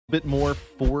bit more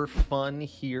for fun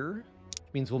here.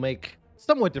 Means we'll make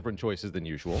somewhat different choices than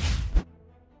usual.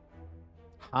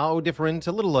 How different?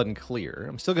 A little unclear.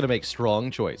 I'm still going to make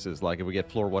strong choices, like if we get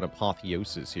floor 1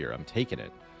 Apotheosis here, I'm taking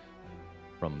it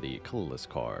from the colorless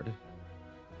card.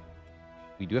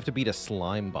 We do have to beat a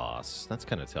slime boss. That's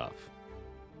kind of tough.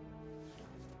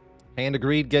 Hand of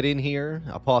Greed, get in here.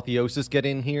 Apotheosis, get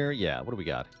in here. Yeah, what do we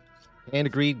got? Hand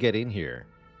of Greed, get in here.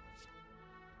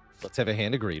 Let's have a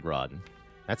Hand of Greed, Rod.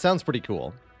 That sounds pretty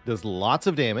cool. Does lots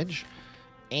of damage.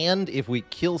 And if we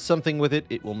kill something with it,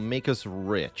 it will make us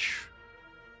rich.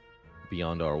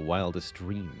 Beyond our wildest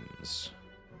dreams.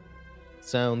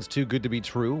 Sounds too good to be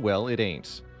true? Well, it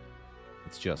ain't.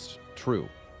 It's just true.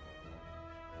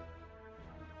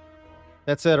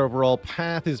 That said, overall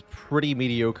path is pretty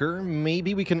mediocre.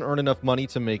 Maybe we can earn enough money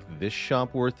to make this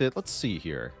shop worth it. Let's see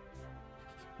here.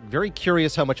 Very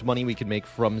curious how much money we can make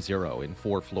from 0 in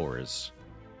 4 floors.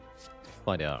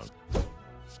 Find out.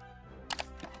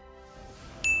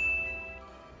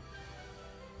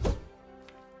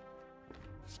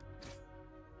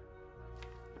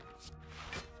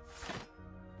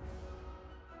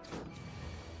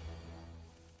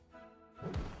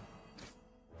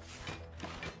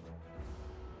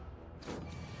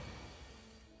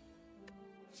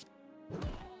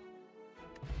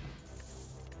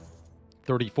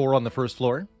 $34 on the first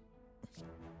floor.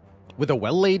 With a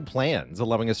well-laid plans,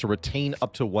 allowing us to retain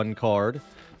up to 1 card.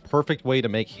 Perfect way to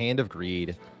make Hand of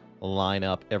Greed line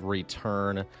up every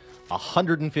turn.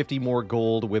 150 more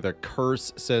gold with a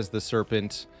curse, says the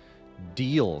Serpent.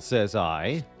 Deal, says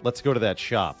I. Let's go to that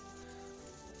shop.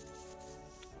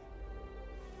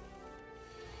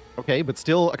 Okay, but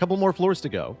still a couple more floors to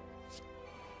go.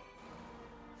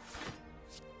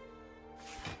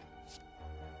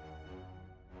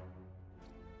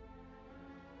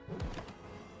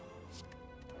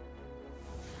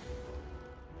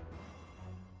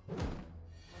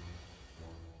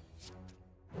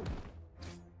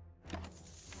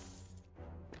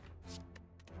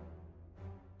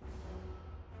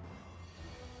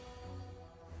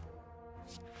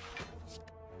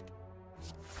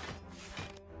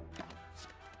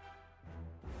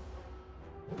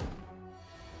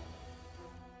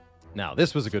 Now,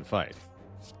 this was a good fight.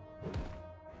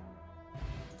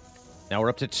 Now we're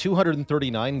up to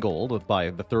 239 gold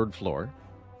by the 3rd floor.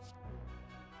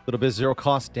 A little bit of 0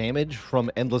 cost damage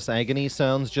from Endless Agony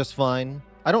sounds just fine.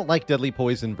 I don't like Deadly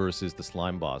Poison versus the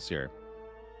slime boss here.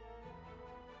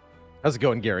 How's it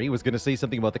going, Gary? Was going to say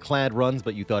something about the clad runs,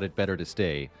 but you thought it better to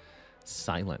stay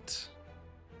silent.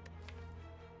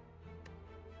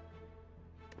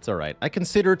 It's all right. I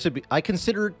consider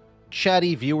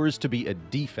chatty viewers to be a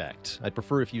defect. I'd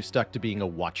prefer if you stuck to being a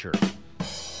watcher.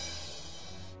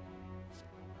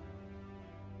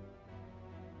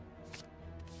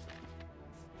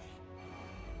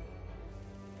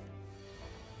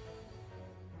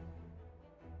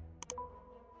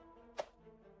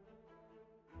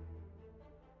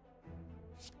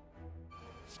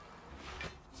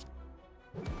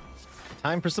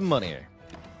 Time for some money.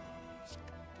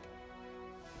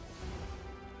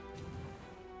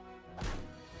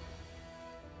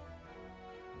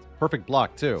 Perfect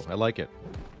block, too. I like it.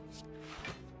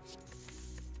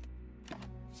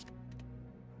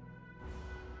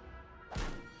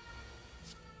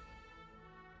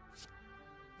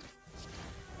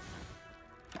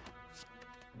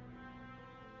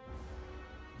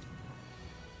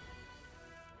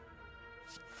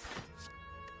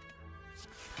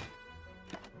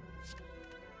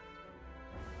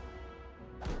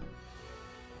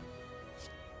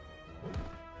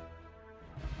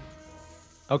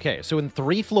 Okay, so in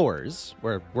 3 floors,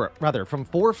 rather, from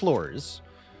 4 floors,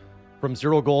 from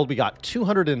 0 gold, we got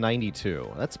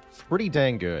 292. That's pretty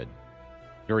dang good.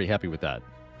 Very happy with that.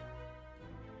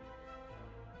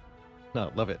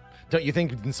 No, love it. Don't you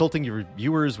think insulting your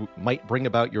viewers might bring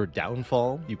about your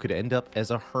downfall? You could end up as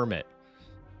a hermit.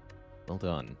 Well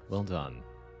done. Well done.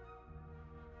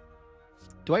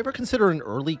 Do I ever consider an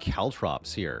early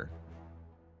Caltrops here?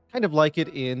 Kind of like it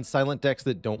in silent decks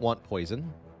that don't want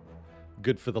poison.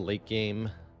 Good for the late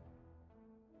game.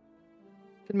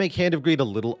 Can make Hand of Greed a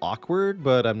little awkward,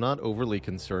 but I'm not overly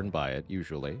concerned by it,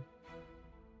 usually.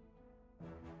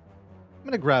 I'm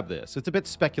going to grab this. It's a bit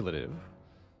speculative,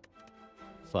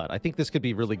 but I think this could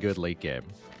be really good late game.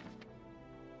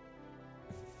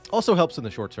 Also helps in the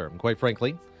short term, quite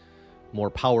frankly. More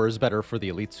power is better for the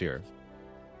elites here.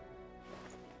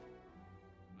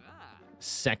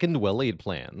 Second well-laid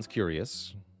plans.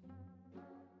 Curious.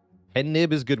 Head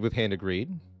Nib is good with Hand of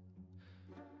Greed.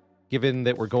 Given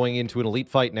that we're going into an elite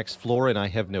fight next floor and I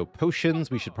have no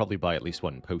potions, we should probably buy at least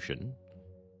 1 potion.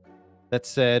 That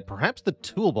said, perhaps the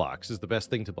toolbox is the best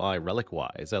thing to buy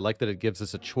relic-wise. I like that it gives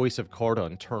us a choice of card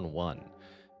on turn 1,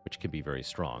 which can be very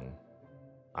strong.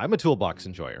 I'm a toolbox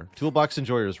enjoyer. Toolbox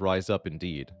enjoyers rise up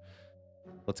indeed.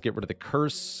 Let's get rid of the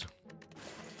curse.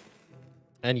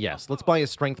 And yes, let's buy a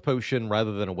strength potion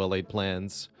rather than a well-laid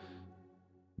plans,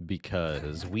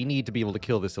 because we need to be able to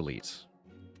kill this elite.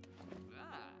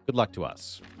 Good luck to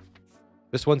us.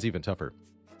 This one's even tougher.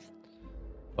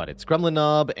 But it's Gremlin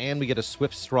Knob, and we get a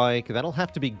Swift Strike. That'll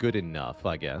have to be good enough,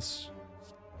 I guess.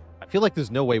 I feel like there's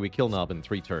no way we kill Knob in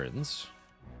 3 turns.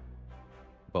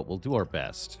 But we'll do our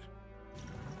best.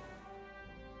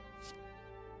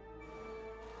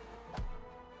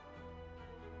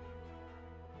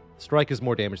 Strike is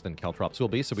more damage than Caltrops will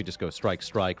be, so we just go Strike,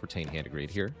 Strike, retain Hand of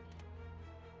Greed here.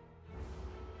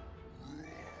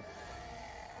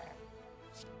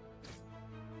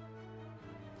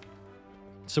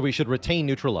 So we should retain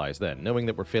Neutralize then, knowing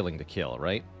that we're failing to kill,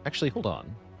 right? Actually, hold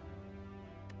on.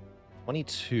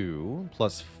 22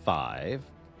 plus 5,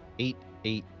 8,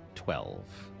 8, 12.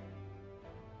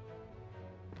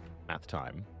 Math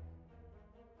time.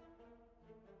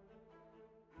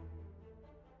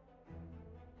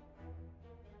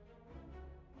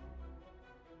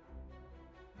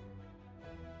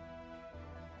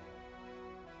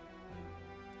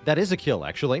 That is a kill,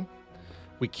 actually.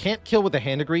 We can't kill with the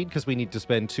Hand of Greed because we need to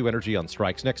spend 2 energy on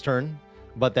strikes next turn.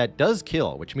 But that does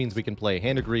kill, which means we can play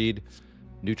Hand of Greed,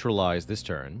 neutralize this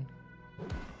turn.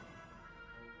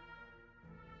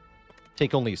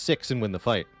 Take only 6 and win the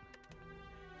fight.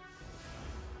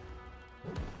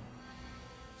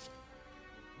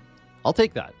 I'll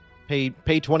take that. Pay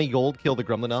 20 gold, kill the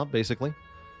Gremlin Knob, basically.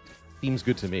 Seems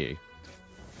good to me.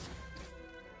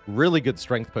 Really good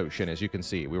strength potion, as you can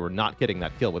see. We were not getting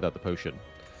that kill without the potion.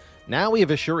 Now we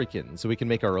have a Shuriken, so we can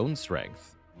make our own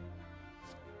strength.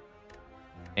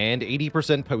 And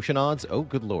 80% potion odds? Oh,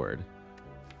 good lord.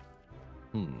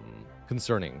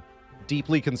 Concerning.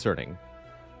 Deeply concerning.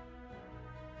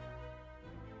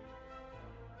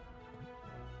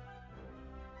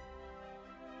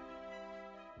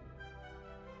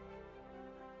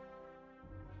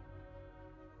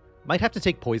 Might have to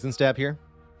take Poison Stab here.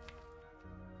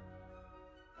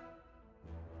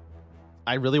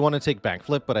 I really want to take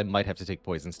Backflip, but I might have to take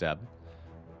Poison Stab.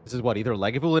 This is what, either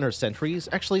Lagavulin or Sentries?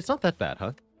 Actually, it's not that bad,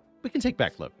 huh? We can take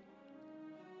Backflip.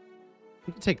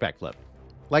 We can take Backflip.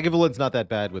 Lagavulin's not that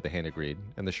bad with the Hand of Greed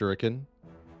and the Shuriken.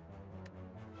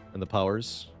 And the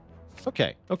powers.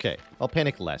 Okay, okay. I'll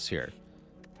panic less here.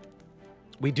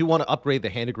 We do want to upgrade the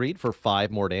Hand of Greed for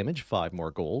 5 more damage, 5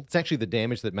 more gold. It's actually the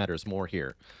damage that matters more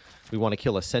here. We want to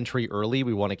kill a Sentry early.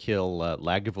 We want to kill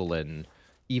Lagavulin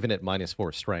even at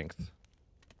 -4 strength.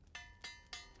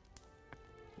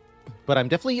 But I'm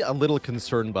definitely a little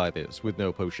concerned by this with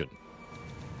no potion.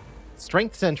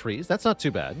 Strength Sentries, that's not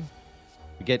too bad.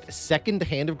 We get second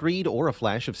Hand of Greed or a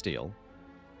Flash of Steel.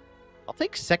 I'll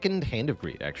take second Hand of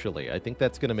Greed, actually. I think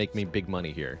that's going to make me big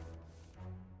money here.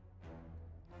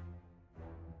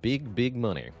 Big, big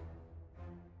money.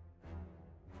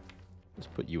 Let's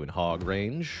put you in hog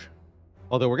range.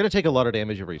 Although we're going to take a lot of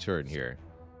damage every turn here.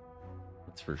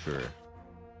 That's for sure.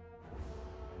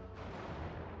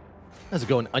 How's it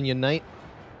going, Onion Knight?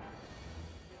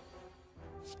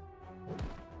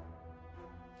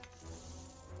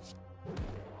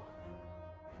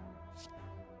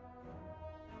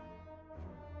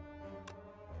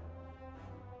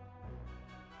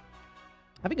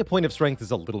 Having a point of strength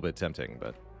is a little bit tempting,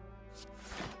 but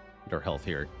get our health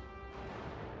here.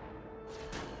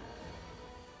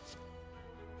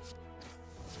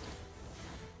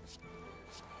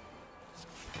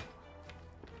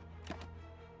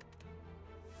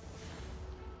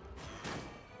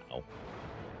 Ow.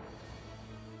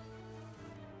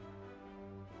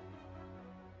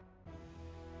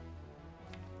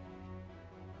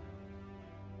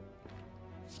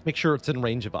 Make sure it's in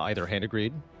range of either Hand of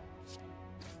Greed.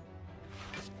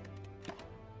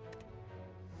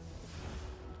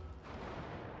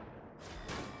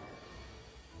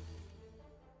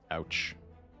 Ouch.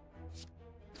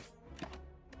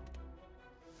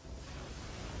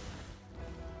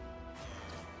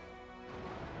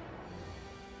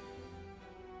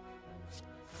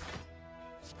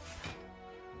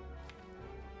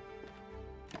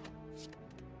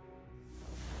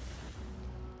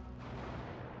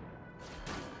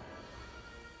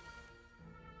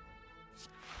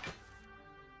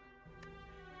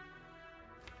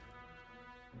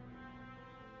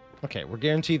 Okay, we're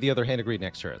guaranteed the other Hand of Greed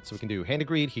next turn. So we can do Hand of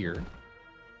Greed here.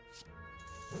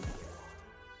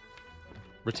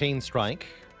 Retain Strike.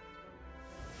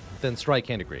 Then Strike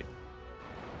Hand of Greed.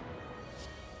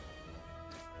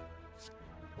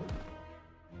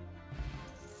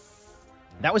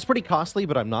 That was pretty costly,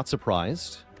 but I'm not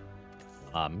surprised,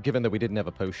 given that we didn't have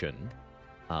a potion.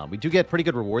 We do get pretty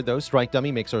good reward, though. Strike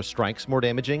Dummy makes our strikes more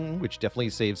damaging, which definitely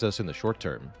saves us in the short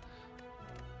term.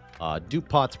 Dupe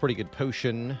Pot's pretty good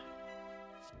potion.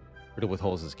 Riddle with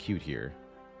Holes is cute here.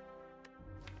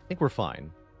 I think we're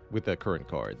fine with the current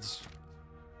cards.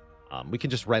 We can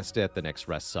just rest at the next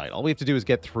rest site. All we have to do is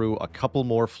get through a couple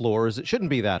more floors. It shouldn't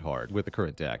be that hard with the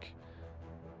current deck.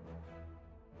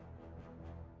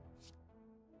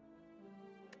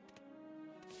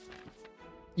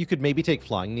 You could maybe take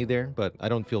Flying Knee there, but I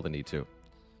don't feel the need to.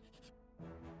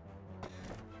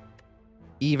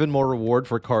 Even more reward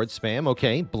for card spam.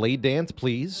 Okay, Blade Dance,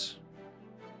 please.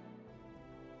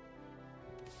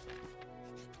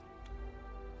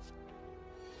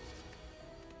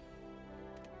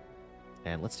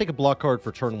 And let's take a block card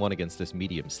for turn 1 against this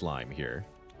medium slime here.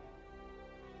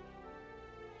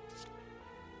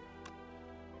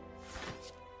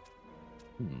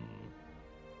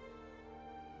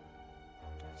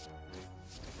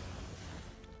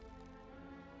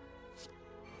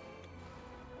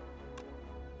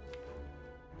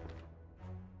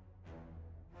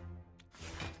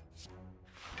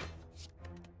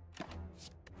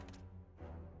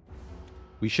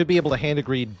 We should be able to hand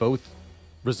agreed both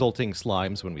resulting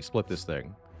slimes when we split this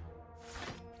thing.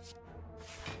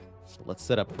 So let's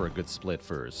set up for a good split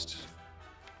first.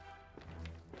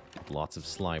 Lots of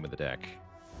slime in the deck.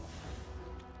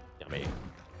 Yummy.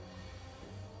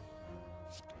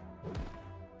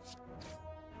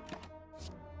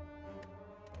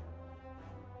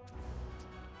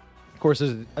 Of course,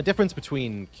 there's a difference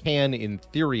between can in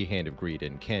theory Hand of Greed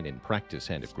and can in practice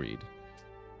Hand of Greed.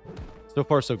 So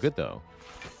far, so good, though.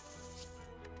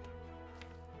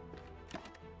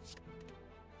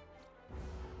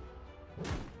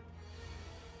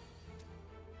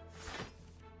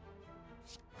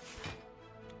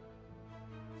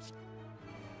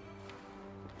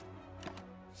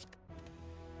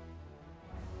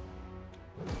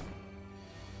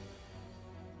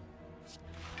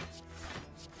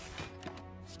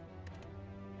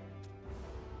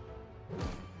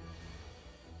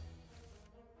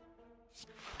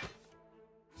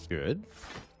 Good.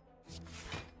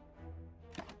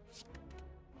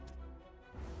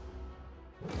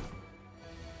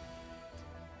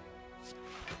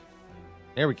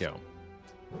 There we go.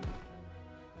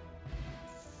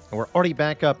 And we're already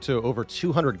back up to over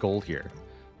 200 gold here.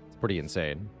 It's pretty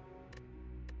insane.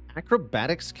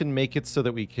 Acrobatics can make it so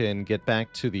that we can get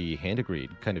back to the Hand of Greed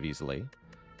kind of easily.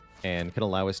 And can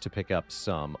allow us to pick up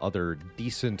some other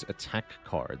decent attack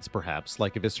cards, perhaps,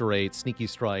 like Eviscerate, Sneaky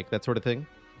Strike, that sort of thing.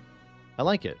 I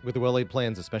like it, with the well-laid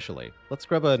plans especially. Let's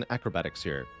grab an Acrobatics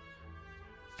here.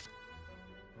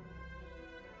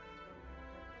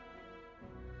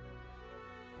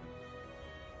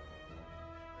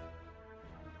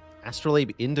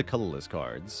 Astrolabe into colorless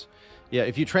cards. Yeah,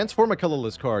 if you transform a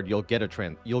colorless card, you'll get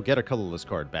a colorless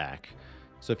card back.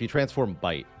 So if you transform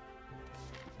Bite,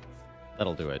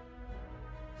 that'll do it.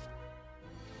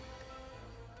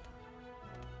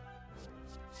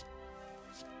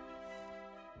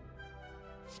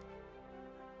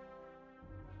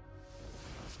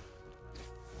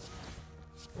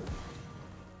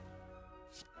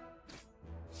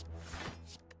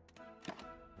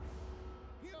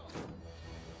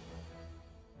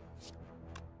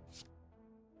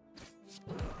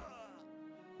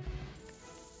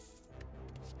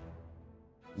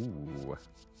 Ooh.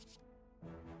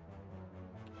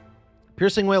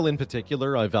 Piercing Whale in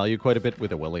particular, I value quite a bit with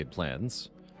the well-laid plans.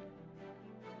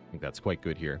 I think that's quite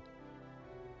good here.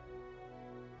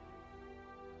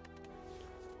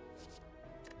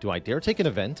 Do I dare take an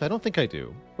event? I don't think I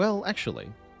do. Well, actually.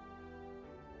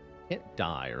 Can't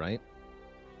die, right?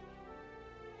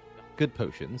 Good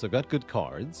potions. I've got good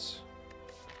cards.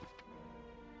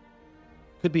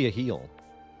 Could be a heal.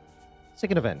 Let's take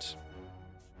an event.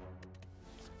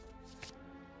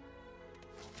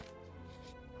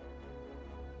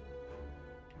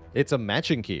 It's a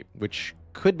matching keep, which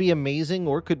could be amazing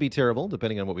or could be terrible,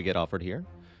 depending on what we get offered here.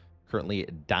 Currently,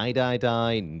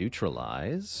 die,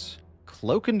 neutralize.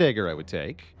 Cloak and Dagger I would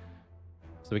take.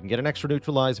 So we can get an extra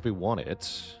neutralize if we want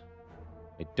it.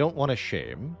 I don't want a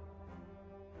shame.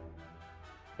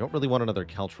 I don't really want another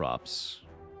Caltrops.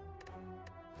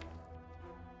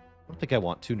 I don't think I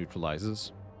want 2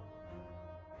 neutralizes.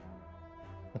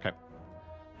 Okay.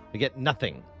 We get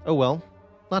nothing. Oh well,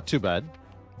 not too bad.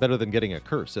 Better than getting a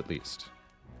curse, at least.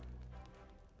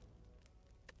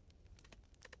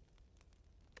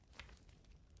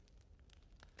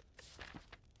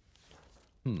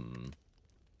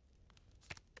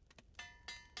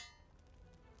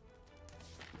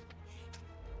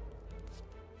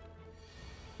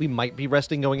 We might be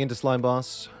resting going into Slime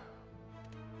Boss.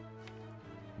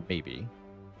 Maybe.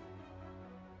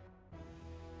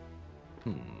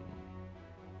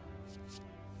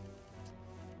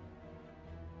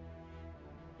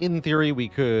 In theory, we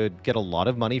could get a lot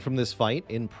of money from this fight.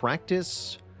 In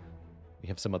practice, we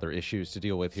have some other issues to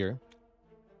deal with here.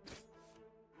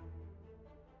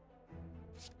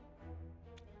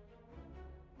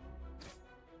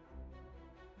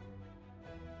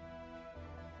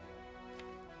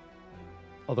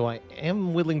 Although I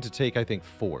am willing to take, I think,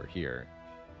 4 here.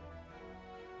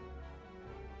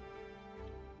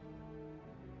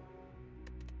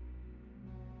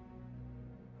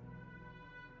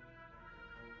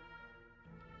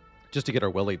 Just to get our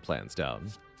well-laid plans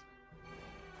down.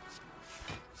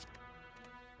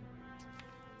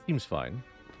 Seems fine.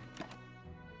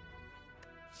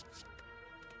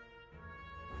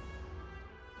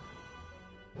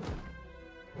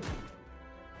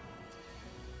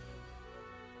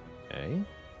 Okay.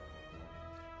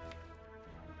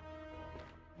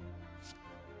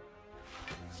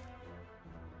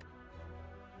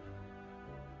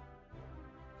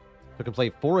 I can play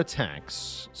 4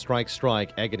 attacks. Strike,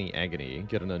 strike, agony, agony.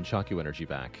 Get an Unchaku energy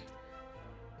back.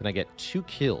 Then I get 2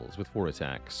 kills with 4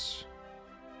 attacks.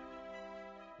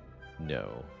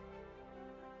 No.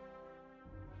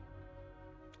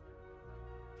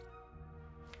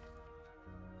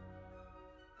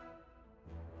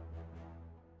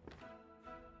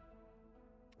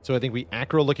 So I think we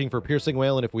acro looking for Piercing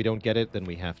Whale, and if we don't get it, then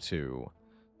we have to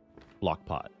block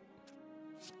pot.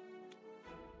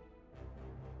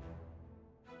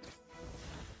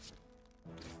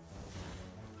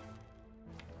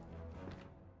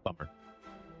 Bummer.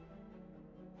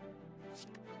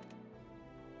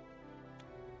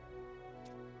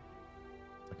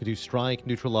 I could do strike,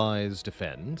 neutralize,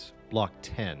 defend. Block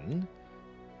 10.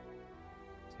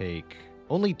 Take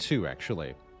only 2,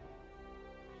 actually.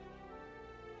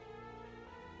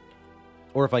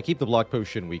 Or if I keep the block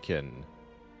potion, we can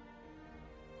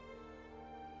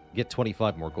get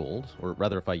 25 more gold. Or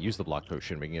rather, if I use the block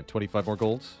potion, we can get 25 more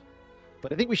gold.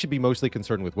 But I think we should be mostly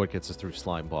concerned with what gets us through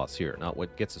Slime Boss here, not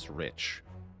what gets us rich.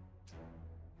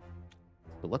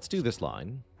 But let's do this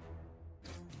line.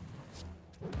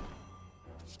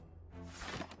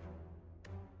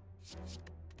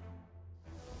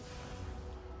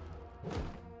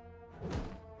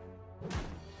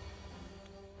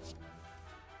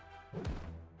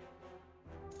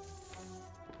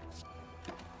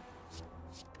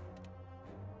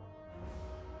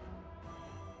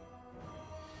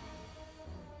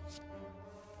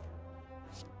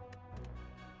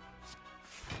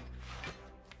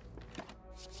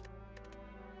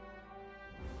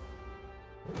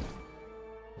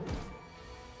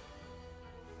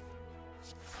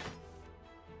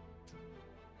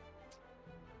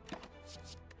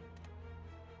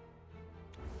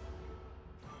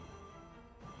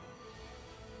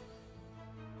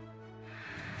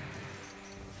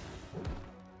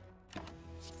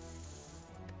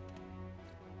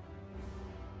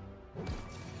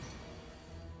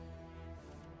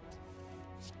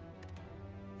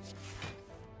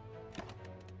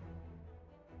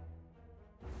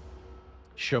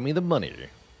 Show me the money.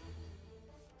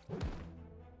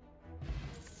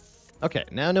 Okay,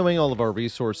 now knowing all of our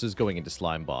resources going into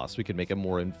Slime Boss, we can make a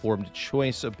more informed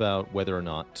choice about whether or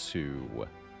not to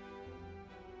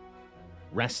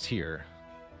rest here.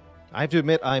 I have to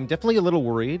admit, I'm definitely a little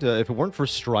worried. If it weren't for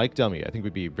Strike Dummy, I think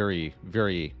we'd be very,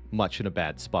 very much in a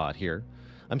bad spot here.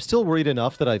 I'm still worried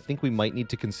enough that I think we might need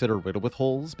to consider Riddle with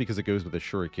Holes because it goes with a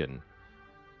Shuriken.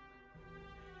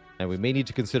 And we may need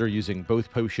to consider using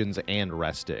both potions and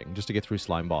resting, just to get through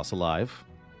Slime Boss alive.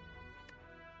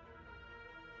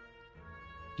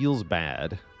 Feels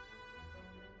bad.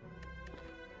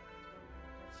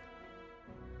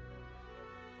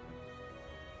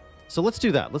 So let's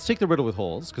do that. Let's take the Riddle with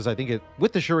Holes, because I think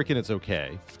with the Shuriken it's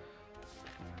okay.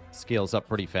 Scales up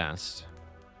pretty fast.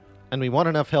 And we want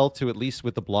enough health to, at least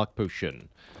with the block potion,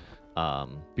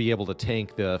 be able to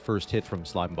tank the first hit from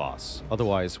Slime Boss.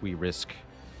 Otherwise, we risk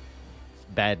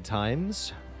bad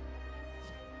times.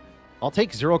 I'll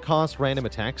take 0 cost random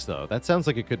attacks, though. That sounds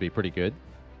like it could be pretty good.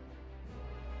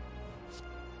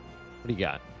 What do you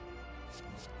got?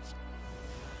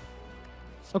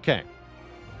 Okay.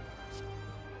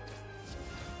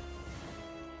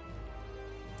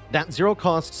 That 0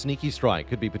 cost Sneaky Strike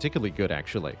could be particularly good,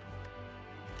 actually.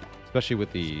 Especially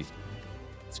with the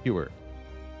Skewer.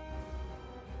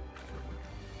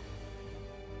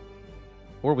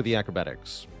 Or with the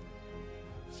Acrobatics.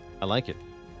 I like it.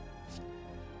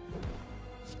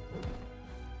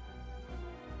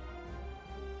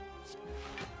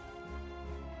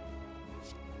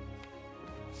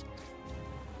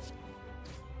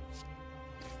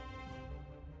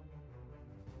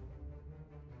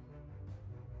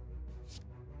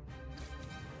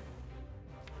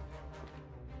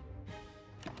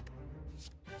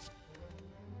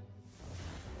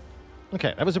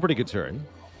 Okay, that was a pretty good turn.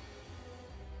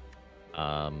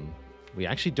 We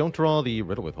actually don't draw the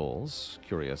riddle with holes.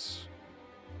 Curious.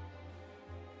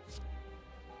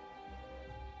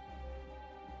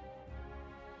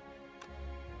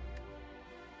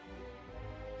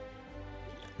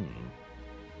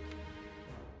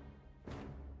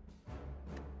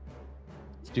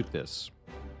 Let's dupe this.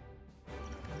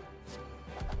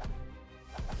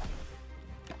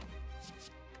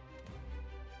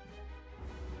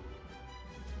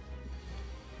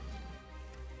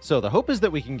 So the hope is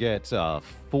that we can get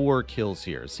 4 kills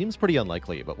here. Seems pretty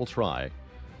unlikely, but we'll try.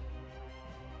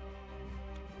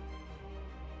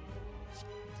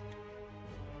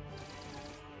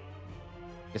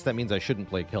 Guess that means I shouldn't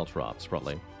play Caltrops,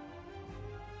 probably.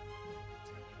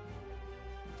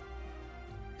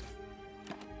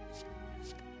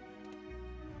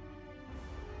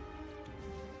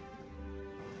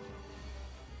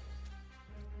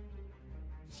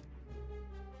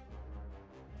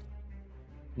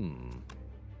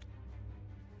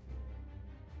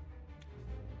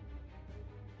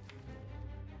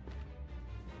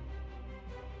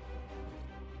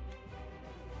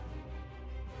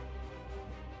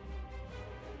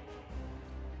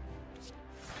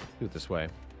 Do it this way.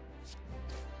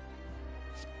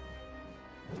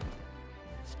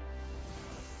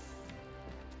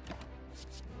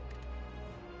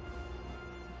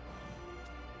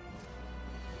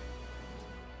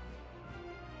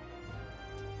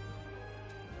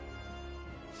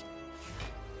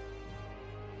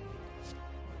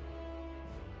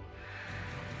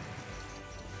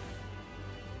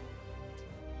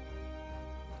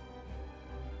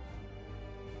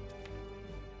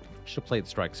 Should have played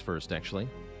strikes first, actually.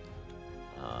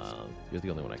 You're the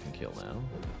only one I can kill now.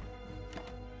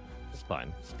 It's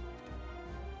fine.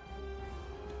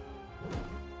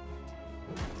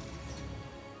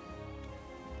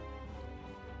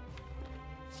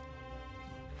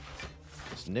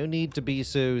 There's no need to be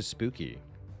so spooky.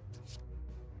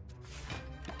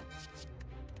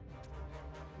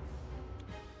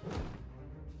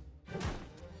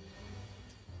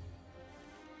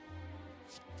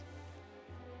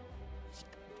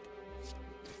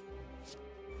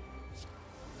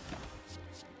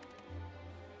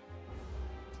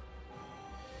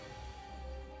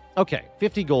 Okay,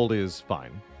 50 gold is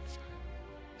fine.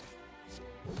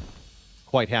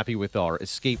 Quite happy with our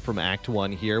escape from Act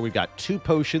 1 here. We've got 2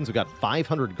 potions. We've got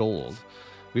 500 gold.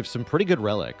 We have some pretty good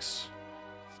relics.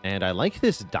 And I like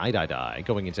this die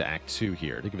going into Act 2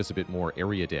 here to give us a bit more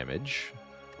area damage.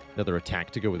 Another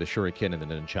attack to go with the Shuriken and the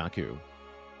Nunchaku.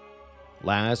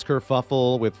 Last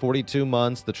kerfuffle with 42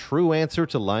 months. The true answer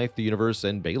to life, the universe,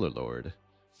 and Baalorlord.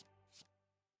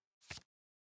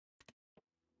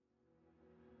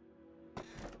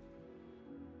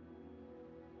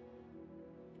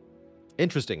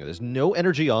 Interesting. There's no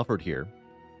energy offered here.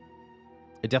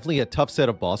 Definitely a tough set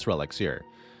of boss relics here.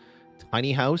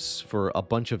 Tiny House for a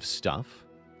bunch of stuff.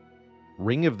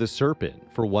 Ring of the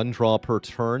Serpent for 1 draw per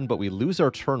turn, but we lose our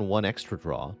turn 1 extra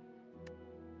draw.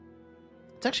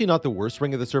 It's actually not the worst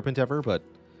Ring of the Serpent ever, but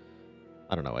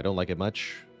I don't know. I don't like it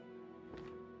much.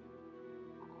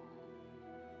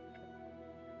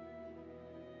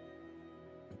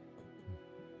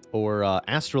 Or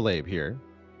Astrolabe here,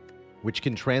 which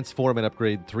can transform and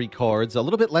upgrade 3 cards. A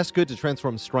little bit less good to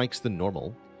transform strikes than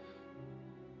normal.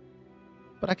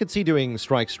 But I could see doing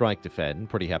strike, defend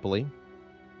pretty happily.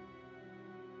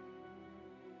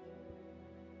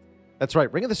 That's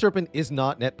right, Ring of the Serpent is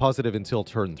not net positive until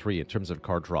turn 3 in terms of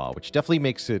card draw, which definitely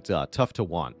makes it tough to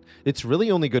want. It's really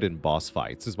only good in boss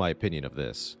fights, is my opinion of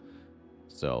this.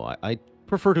 So I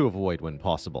prefer to avoid when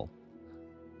possible.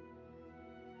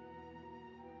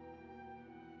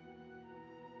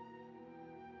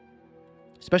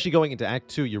 Especially going into Act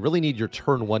 2, you really need your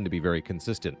turn 1 to be very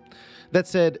consistent. That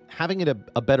said, having it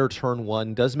a better turn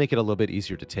 1 does make it a little bit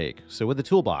easier to take. So with the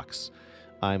toolbox,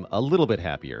 I'm a little bit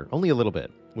happier, only a little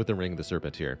bit, with the Ring of the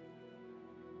Serpent here.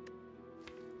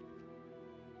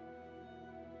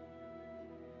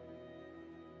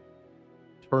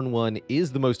 Turn 1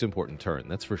 is the most important turn,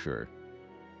 that's for sure.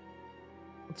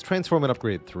 Let's transform and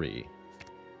upgrade 3.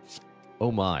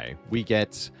 Oh my, we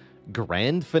get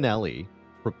Grand Finale,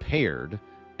 Prepared,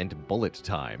 and Bullet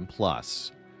Time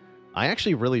Plus. I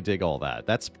actually really dig all that.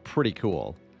 That's pretty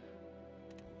cool.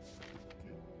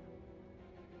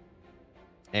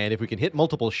 And if we can hit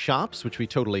multiple shops, which we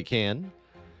totally can,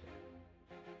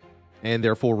 and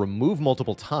therefore remove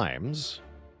multiple times,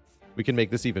 we can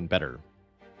make this even better.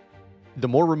 The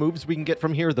more removes we can get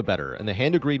from here, the better. And the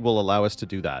Hand of Greed will allow us to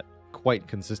do that quite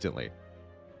consistently.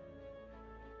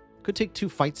 Could take 2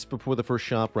 fights before the first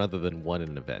shop rather than 1 in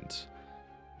an event.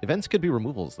 Events could be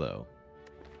removals, though.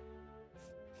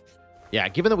 Yeah,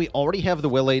 given that we already have the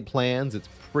well-laid plans, it's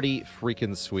pretty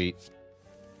freaking sweet.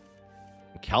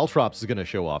 Caltrops is going to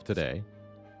show off today.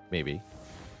 Maybe.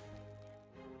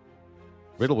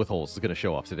 Riddle with Holes is going to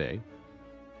show off today.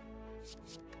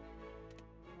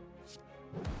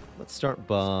 Let's start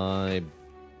by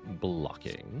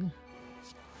blocking.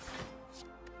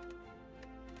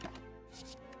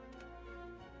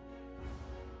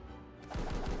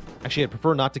 Actually, I'd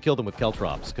prefer not to kill them with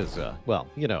Caltrops, because, well,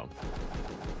 you know.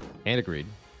 And agreed.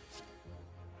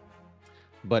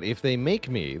 But if they make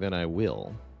me, then I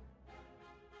will.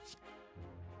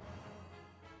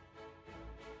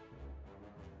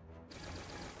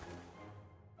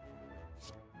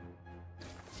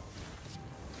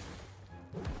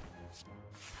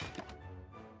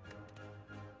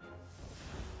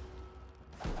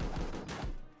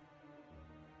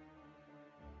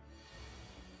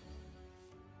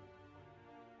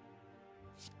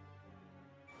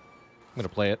 I'm going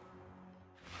to play it.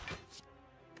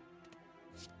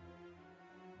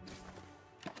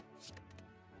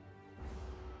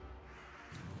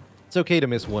 It's okay to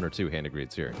miss one or two hand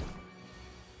agreeds here.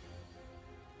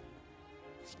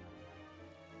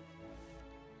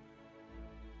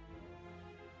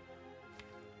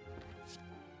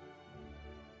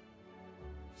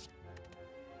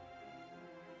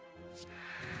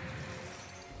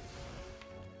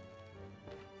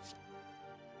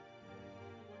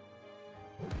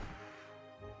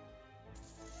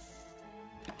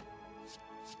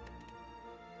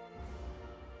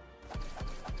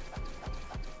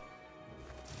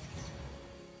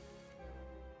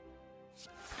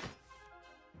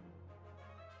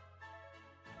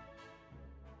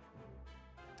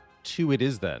 Two it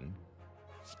is then.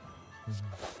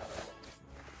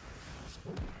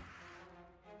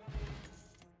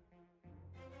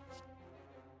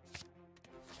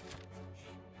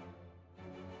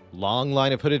 Long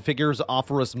line of hooded figures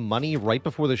offer us money right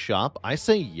before the shop? I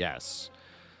say yes.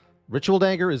 Ritual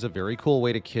Dagger is a very cool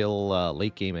way to kill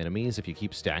late game enemies if you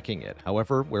keep stacking it.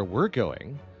 However, where we're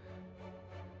going,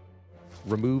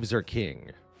 removes are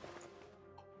king.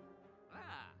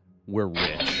 We're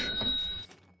rich.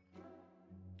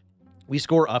 We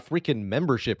score a freaking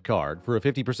membership card for a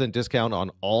 50% discount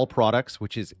on all products,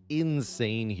 which is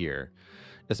insane here.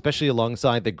 Especially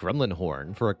alongside the Gremlin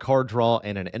Horn for a card draw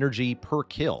and an energy per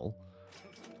kill.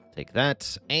 Take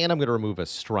that, and I'm going to remove a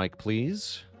strike,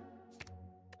 please.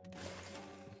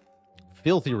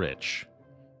 Filthy rich.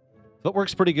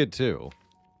 Footwork's pretty good, too.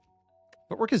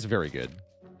 Footwork is very good.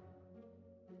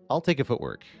 I'll take a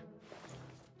footwork.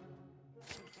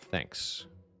 Thanks.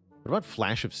 What about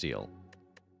Flash of Steel?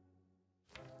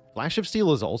 Flash of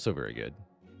Steel is also very good.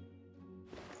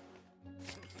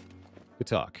 Good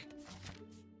talk.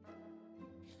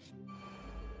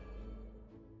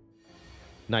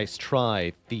 Nice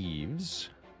try, thieves.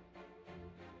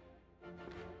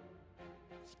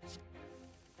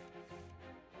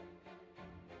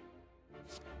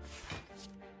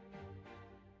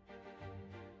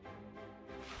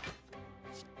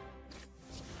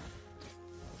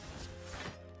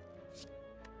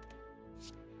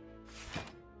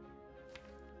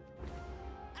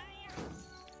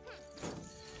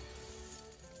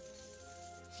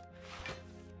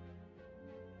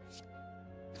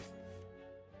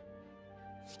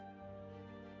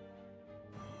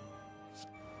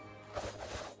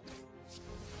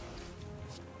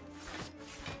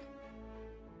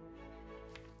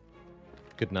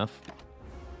 Good enough.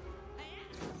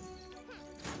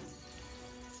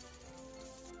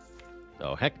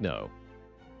 Oh, heck no.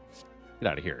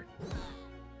 Get out of here.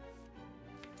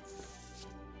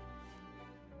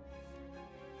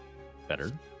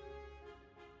 Better.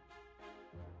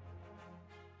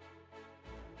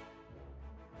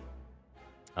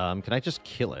 Can I just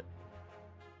kill it?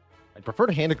 I'd prefer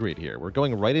to hand agreed here. We're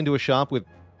going right into a shop with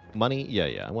money.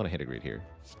 Yeah, I want to hand agreed here.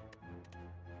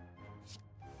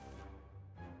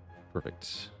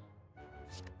 Perfect.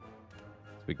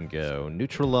 We can go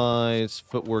neutralize,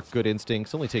 footwork, good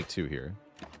instincts. Only take two here.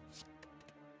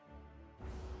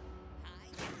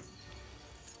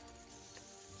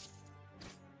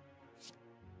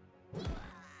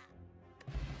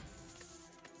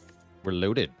 We're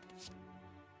loaded.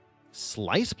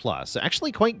 Slice plus.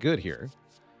 Actually quite good here.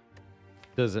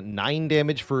 Does 9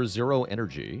 damage for 0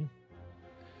 energy.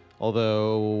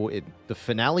 Although the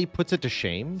finale puts it to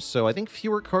shame, so I think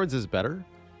fewer cards is better.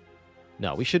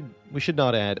 No, we should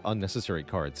not add unnecessary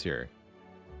cards here.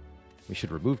 We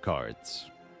should remove cards.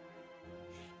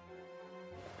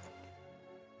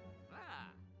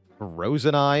 Rose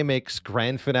and I makes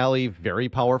Grand Finale very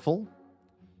powerful.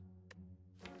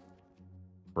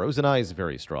 Frozen Eye is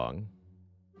very strong.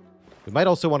 We might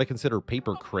also want to consider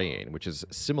Paper Crane, which is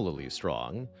similarly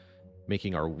strong,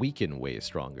 making our Weaken way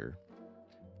stronger.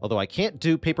 Although I can't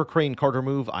do Paper Crane card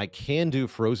remove, I can do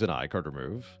Frozen Eye card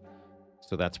remove.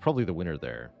 So that's probably the winner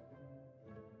there.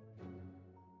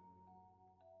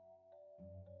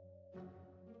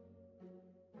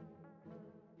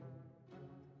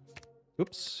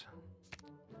 Oops.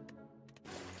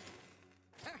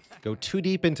 Go too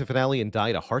deep into Finale and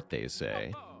die to Heart, they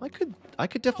say. I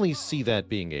could definitely see that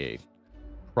being a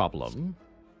problem.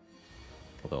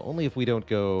 Although only if we don't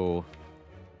go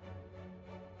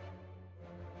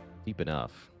deep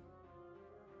enough.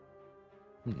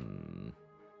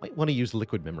 Might want to use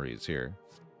Liquid Memories here.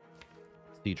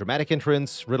 The Dramatic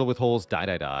Entrance, Riddle with Holes,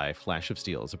 Die, Flash of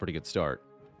Steel is a pretty good start.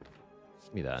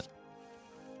 Give me that.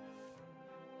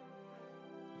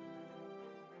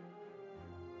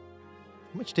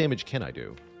 How much damage can I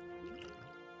do?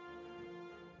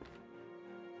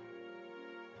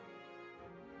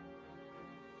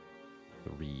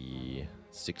 3,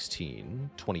 16,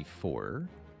 24.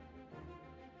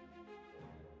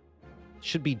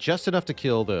 Should be just enough to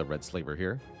kill the Red Slaver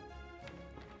here.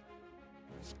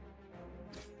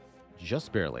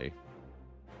 Just barely.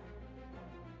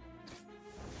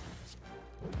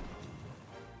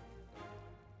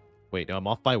 Wait, no, I'm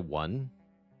off by 1.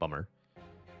 Bummer.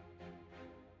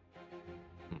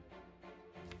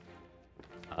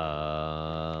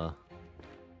 I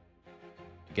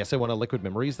guess I want to Liquid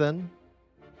Memories then.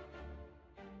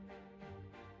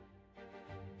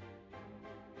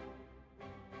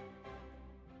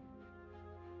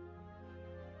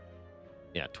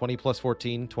 Yeah, 20 plus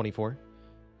 14, 24.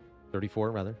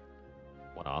 34, rather.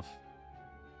 1 off.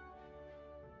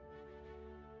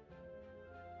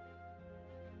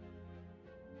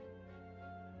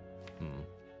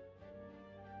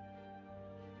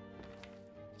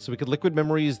 So we could Liquid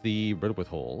Memories the Riddle with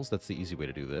Holes. That's the easy way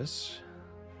to do this.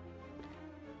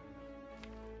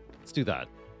 Let's do that.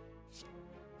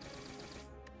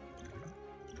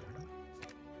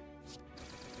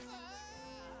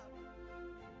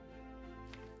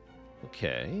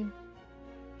 Okay.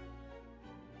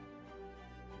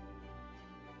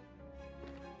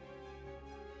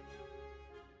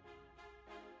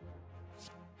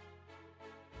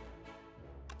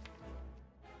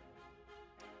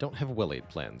 Don't have well-laid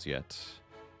plans yet.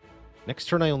 Next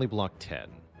turn I only block 10.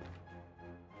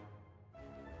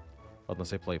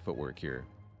 Unless I play Footwork here.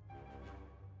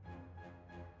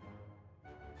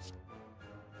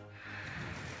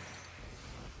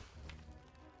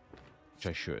 Which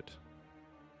I should.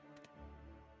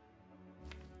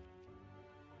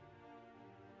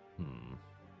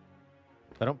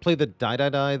 If I don't play the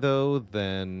Die, though,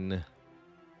 then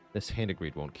this Hand of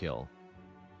Greed won't kill.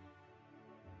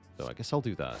 So I guess I'll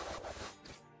do that.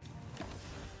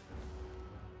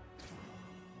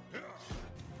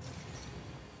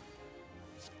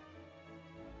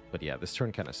 But yeah, this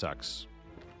turn kind of sucks.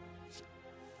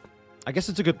 I guess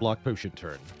it's a good block potion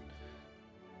turn.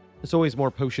 There's always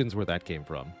more potions where that came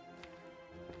from.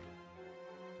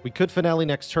 We could Finale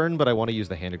next turn, but I want to use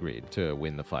the Hand of Greed to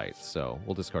win the fight, so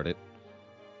we'll discard it.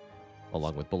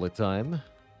 Along with Bullet Time.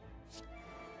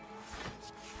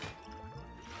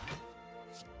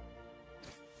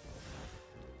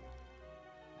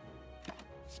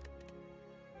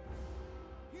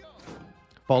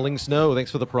 Falling Snow,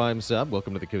 thanks for the Prime sub.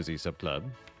 Welcome to the Cozy Sub Club.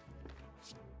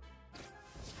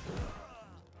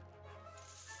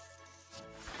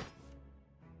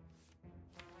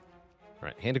 All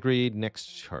right, Hand of Greed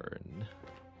next turn.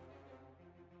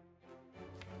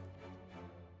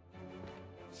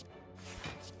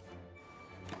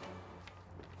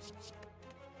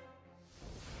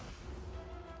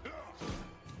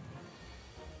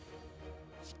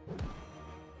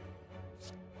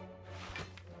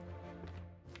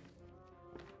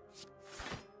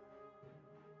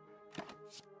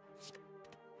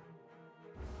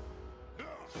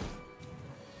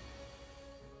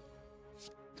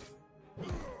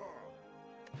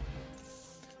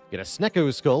 Get a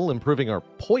Snecko Skull, improving our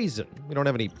poison. We don't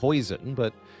have any poison,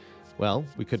 but, well,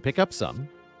 we could pick up some.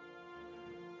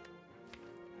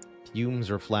 Fumes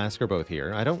or Flask are both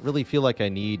here. I don't really feel like I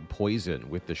need poison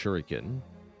with the Shuriken,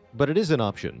 but it is an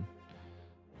option.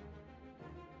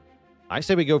 I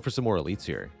say we go for some more elites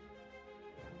here.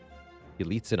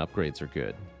 Elites and upgrades are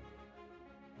good.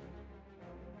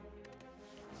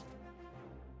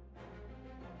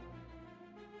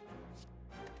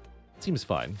 Seems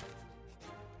fine.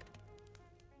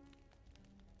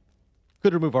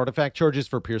 Could remove artifact charges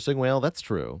for Piercing Whale. That's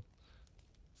true.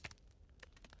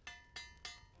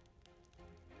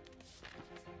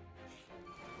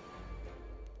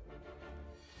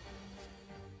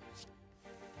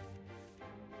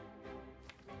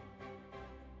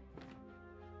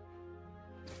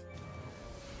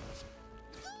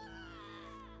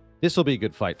 This will be a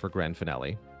good fight for Grand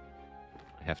Finale.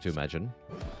 I have to imagine.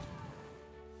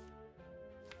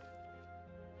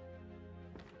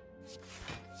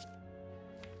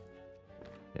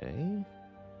 Okay.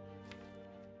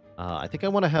 I think I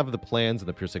want to have the plans and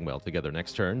the Piercing Well together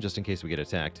next turn, just in case we get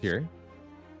attacked here.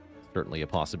 Certainly a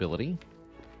possibility.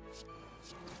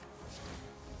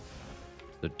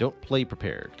 So don't play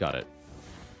prepared. Got it.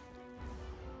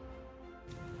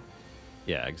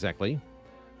 Yeah, exactly.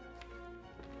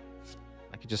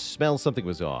 I could just smell something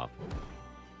was off.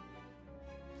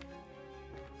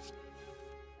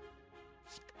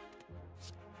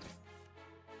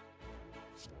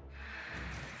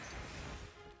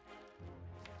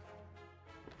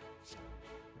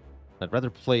 I'd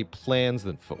rather play plans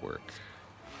than footwork.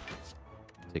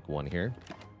 Take one here.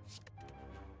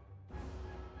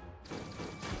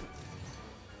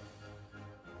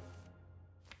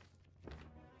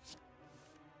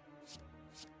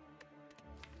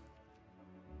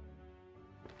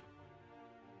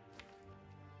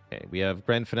 Okay, we have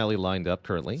Grand Finale lined up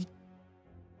currently.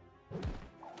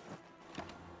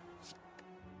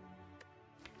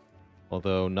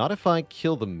 Although, not if I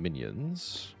kill the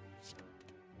minions.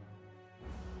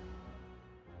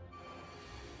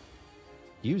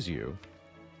 Use you.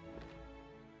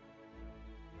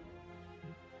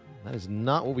 That is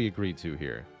not what we agreed to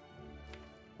here.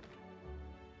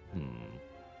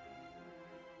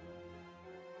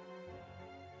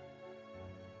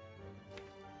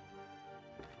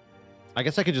 I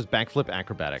guess I could just backflip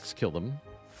acrobatics, kill them.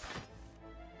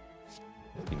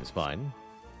 Seems fine.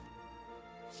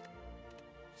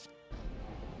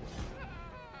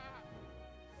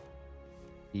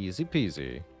 Easy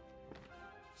peasy.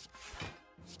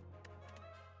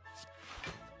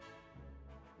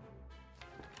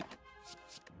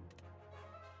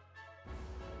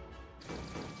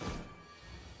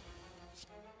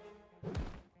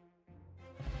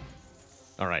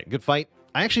 All right, good fight.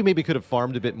 I actually maybe could have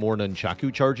farmed a bit more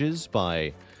nunchaku charges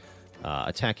by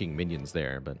attacking minions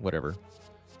there, but whatever.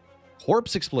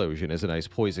 Corpse Explosion is a nice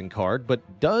poison card,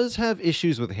 but does have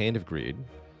issues with Hand of Greed,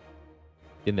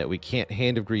 in that we can't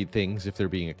Hand of Greed things if they're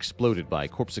being exploded by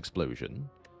Corpse Explosion.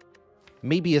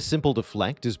 Maybe a Simple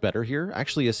Deflect is better here.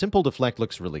 Actually, a Simple Deflect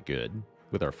looks really good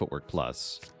with our Footwork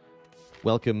Plus.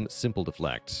 Welcome, Simple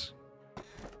Deflect.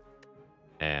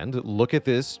 And look at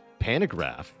this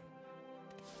Panagraph.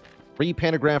 3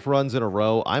 Panagraph runs in a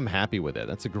row. I'm happy with it.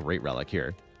 That's a great relic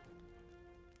here.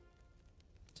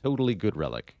 Totally good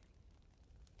relic.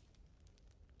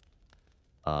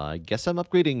 I guess I'm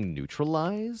upgrading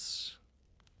Neutralize?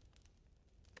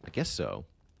 I guess so.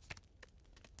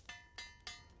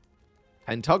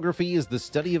 Pantography is the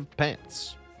study of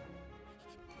pants.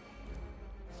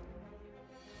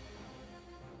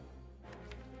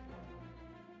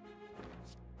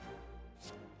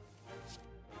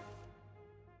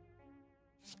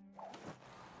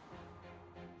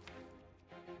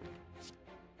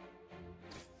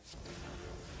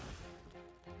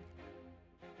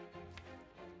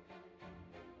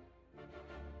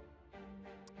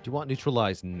 Do you want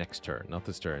neutralized next turn, not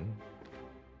this turn?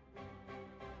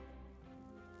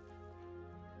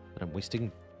 But I'm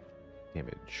wasting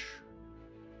damage.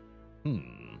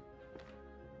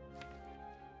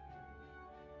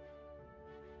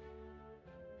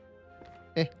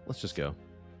 Let's just go.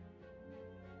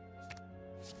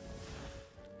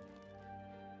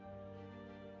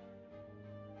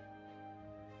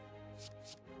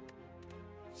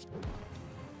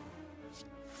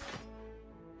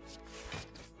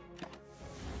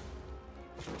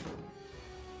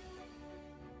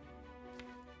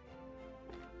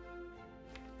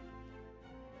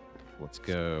 Let's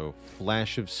go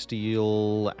Flash of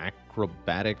Steel,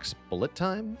 Acrobatics, Bullet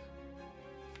Time.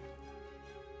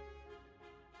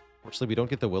 Fortunately, we don't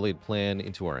get the Will-Aid Plan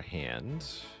into our hand.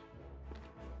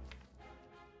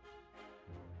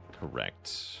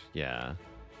 Correct. Yeah.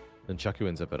 Then Chucku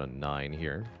ends up at a 9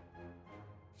 here.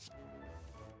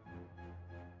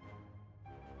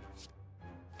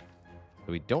 So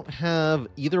we don't have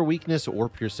either Weakness or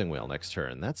Piercing Wail next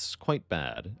turn. That's quite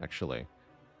bad, actually.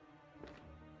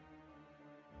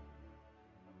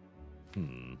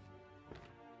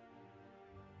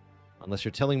 Unless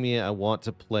you're telling me I want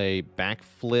to play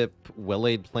Backflip,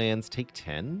 Well-Aid Plans, take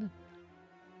 10?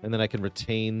 And then I can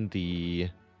retain the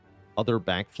other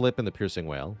Backflip and the Piercing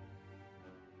Wail.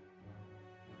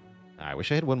 I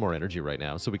wish I had one more energy right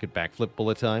now so we could Backflip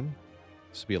Bullet Time.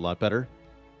 This would be a lot better.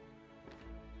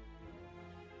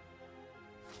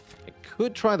 I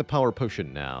could try the Power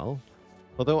Potion now.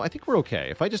 Although I think we're okay.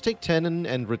 If I just take 10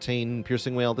 and retain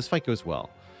Piercing Wail, this fight goes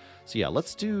well. So yeah,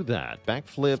 let's do that.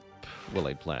 Backflip,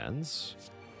 Will-Aid Plans.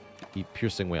 Keep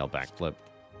Piercing Whale backflip.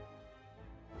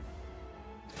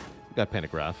 Got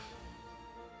Pentagraph.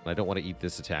 I don't want to eat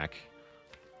this attack.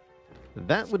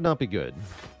 That would not be good.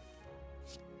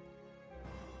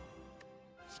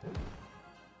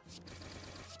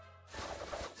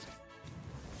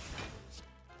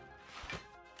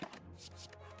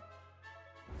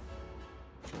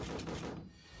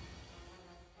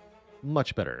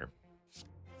 Much better.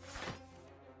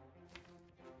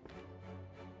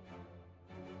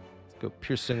 Let's go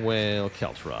Piercing Whale,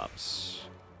 Caltrops.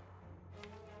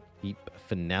 Deep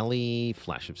Finale,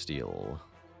 Flash of Steel.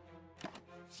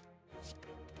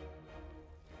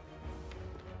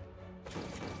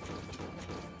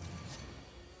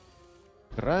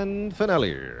 Grand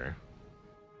Finale.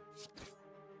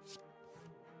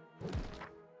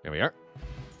 There we are.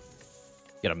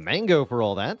 Get a mango for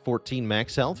all that. 14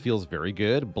 max health feels very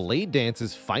good. Blade Dance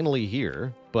is finally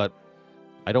here, but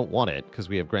I don't want it because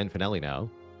we have Grand Finale now.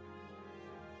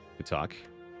 Good talk.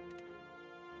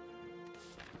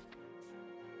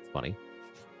 It's funny.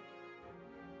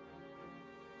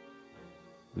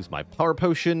 Lose my Power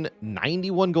Potion.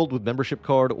 91 gold with membership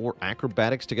card or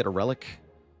Acrobatics to get a relic.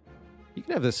 You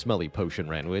can have this smelly potion,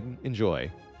 Ranwood. Enjoy.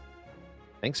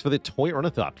 Thanks for the Toy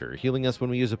Ornithopter, healing us when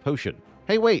we use a potion.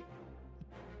 Hey, wait!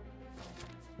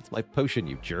 That's my potion,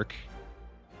 you jerk.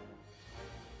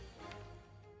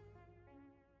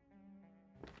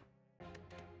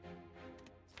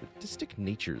 Sadistic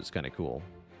Nature is kind of cool.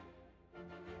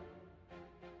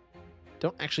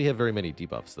 Don't actually have very many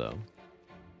debuffs, though.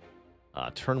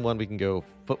 Turn 1, we can go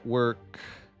Footwork.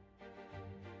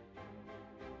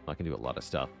 I can do a lot of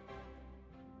stuff.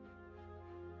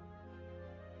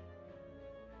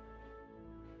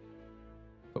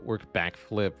 Footwork,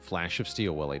 Backflip, Flash of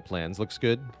Steel, Well-Laid Plans. Looks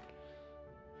good.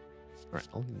 Alright,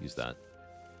 I'll use that.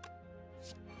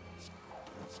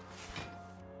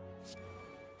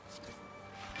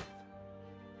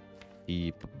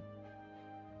 Keep...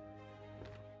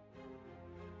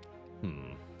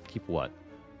 Keep what?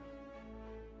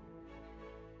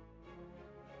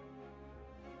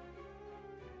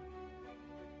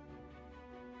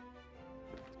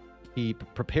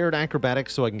 Keep Prepared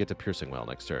Acrobatics so I can get to Piercing Well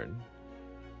next turn.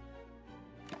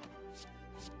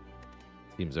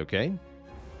 Seems okay.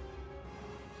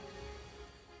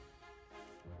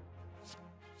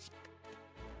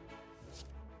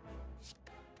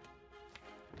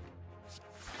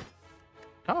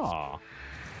 Ah.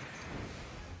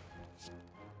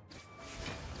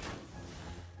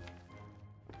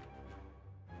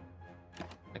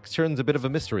 Next turn's a bit of a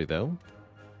mystery, though.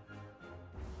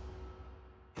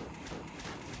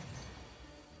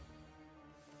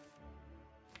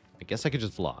 I guess I could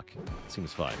just block.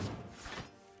 Seems fine.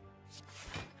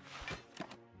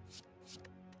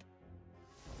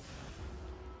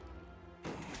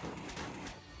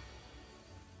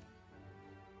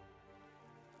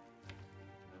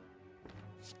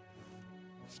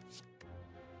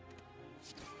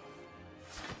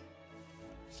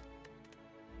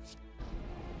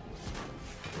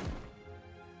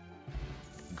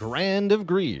 Grand of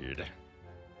Greed.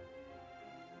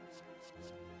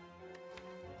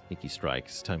 Sneaky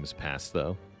Strikes. Time has passed,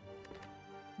 though.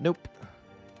 Nope.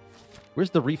 Where's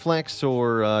the Reflex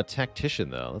or Tactician,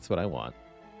 though? That's what I want.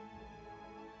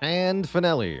 And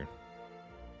Finale.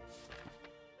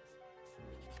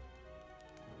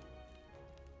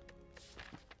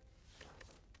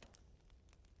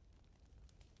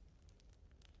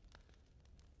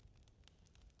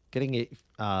 Getting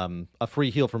a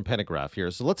free heal from Pentagraph here.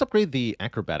 So let's upgrade the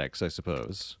Acrobatics, I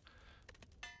suppose.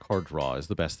 Card draw is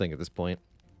the best thing at this point.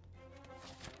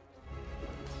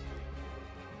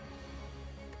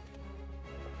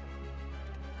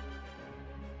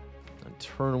 And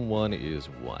turn 1 is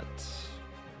what?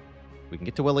 We can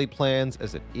get to Well-Laid Plans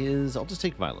as it is. I'll just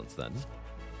take Violence then.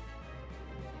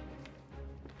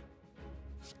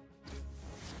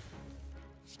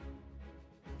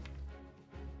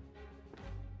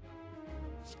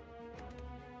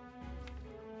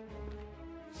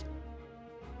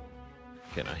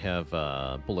 Okay, and I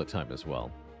have bullet time as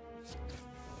well.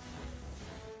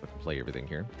 I can play everything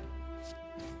here.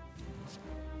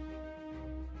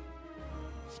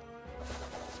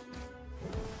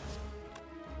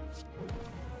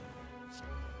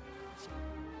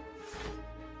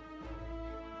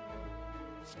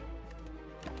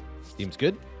 Seems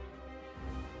good.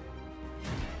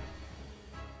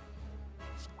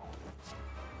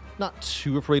 Not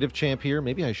too afraid of Champ here.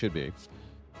 Maybe I should be.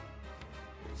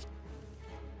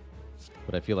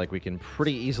 But I feel like we can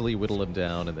pretty easily whittle him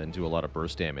down and then do a lot of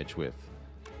burst damage with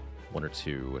 1 or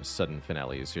 2 sudden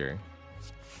finales here.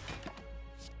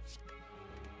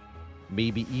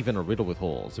 maybe even a Riddle with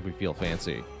Holes if we feel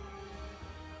fancy.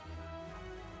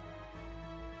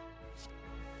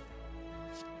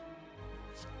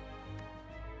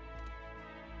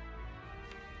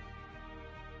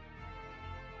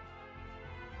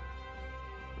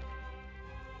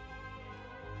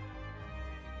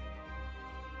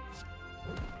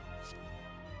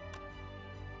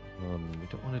 We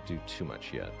don't want to do too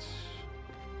much yet.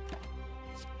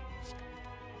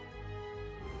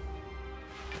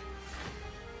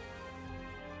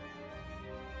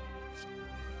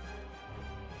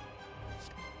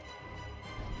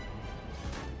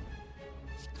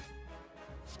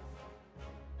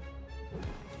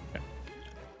 Okay.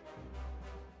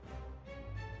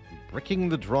 Bricking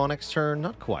the draw next turn?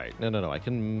 Not quite. No. I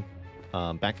can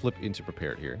backflip into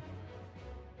prepared here.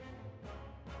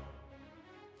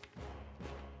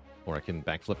 Or I can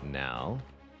backflip now,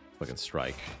 so I can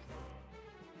strike.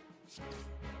 Keep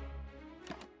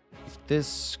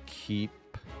this, keep...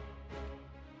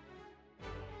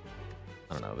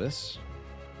 I don't know, this.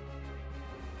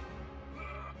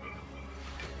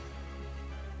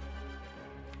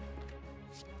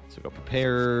 So go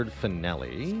prepared,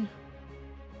 finale.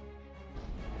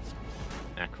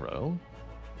 Acro.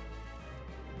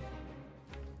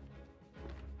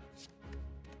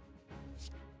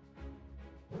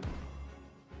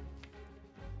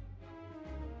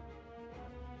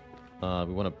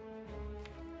 We want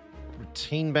to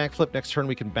retain backflip. Next turn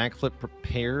we can backflip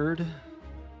prepared.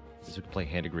 So we can play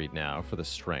hand agreed now for the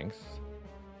strength.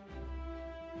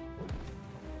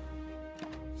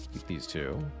 Keep these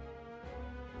two.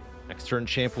 Next turn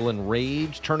champ will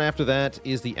enrage. Turn after that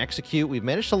is the execute. We've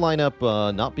managed to line up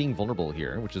not being vulnerable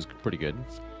here, which is pretty good.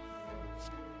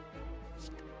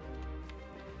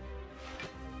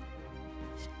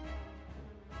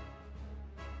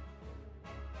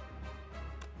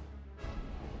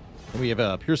 We have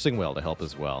a Piercing Well to help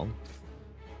as well.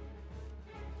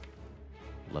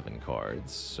 11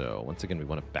 cards. So once again, we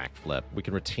want to backflip. We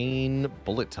can retain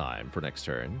Bullet Time for next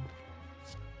turn.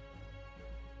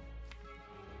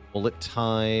 Bullet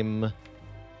Time.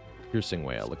 Piercing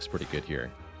Whale looks pretty good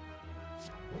here.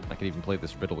 I can even play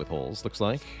this Riddle with Holes, looks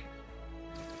like.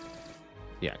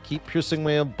 Yeah, keep Piercing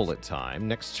Whale, Bullet Time.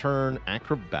 Next turn,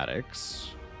 Acrobatics.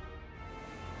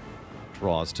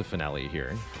 Draws to finale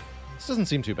here. This doesn't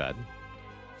seem too bad.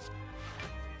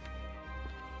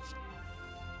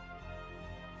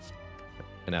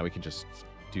 And now we can just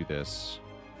do this.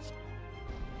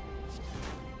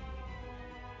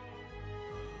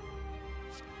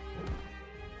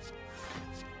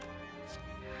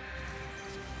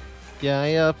 Yeah,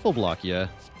 I full block ya,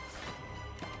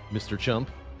 Mr. Chump.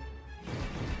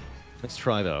 Nice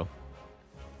try, though.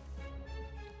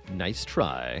 Nice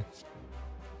try.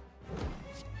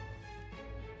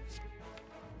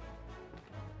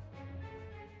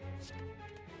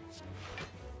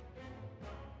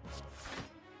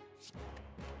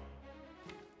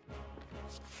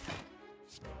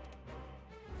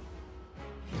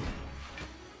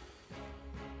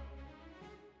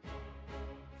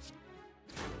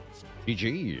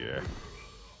 GG. That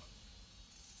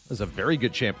was a very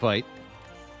good champ fight.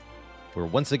 We're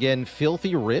once again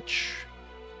filthy rich.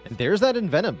 And there's that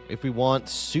Envenom. If we want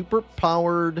super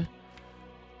powered...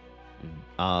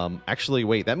 actually,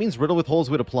 wait. That means Riddle with Holes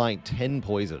would apply 10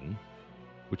 poison.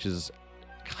 Which is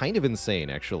kind of insane,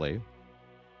 actually.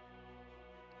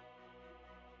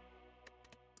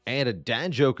 And a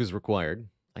dad joke is required.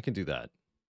 I can do that.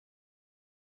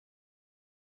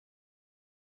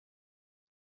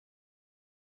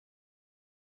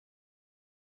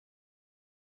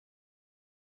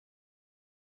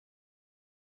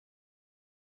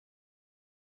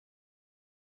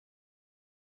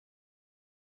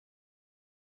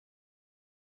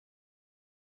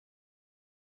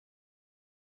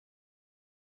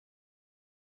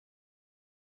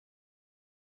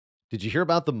 Did you hear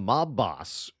about the mob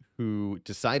boss who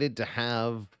decided to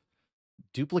have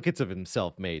duplicates of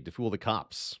himself made to fool the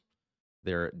cops?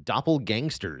 They're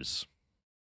doppelgangsters.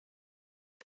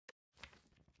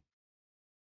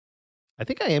 I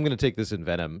think I am going to take this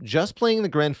Envenom. Just playing the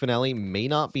grand finale may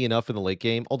not be enough in the late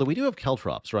game, although we do have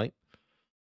Caltrops, right?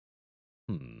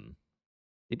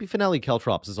 Maybe finale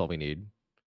Caltrops is all we need.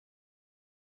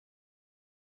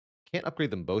 Can't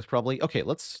upgrade them both, probably. Okay,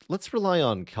 let's rely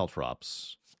on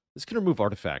Caltrops. This can remove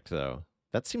Artifact, though.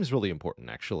 That seems really important,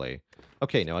 actually.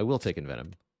 Okay, no, I will take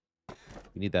Envenom.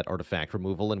 We need that Artifact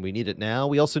removal, and we need it now.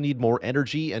 We also need more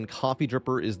energy, and Coffee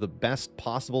Dripper is the best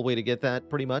possible way to get that,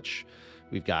 pretty much.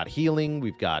 We've got healing.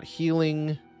 We've got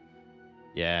healing.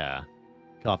 Yeah.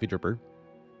 Coffee Dripper.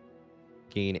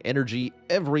 Gain energy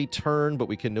every turn, but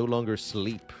we can no longer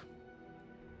sleep.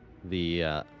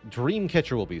 The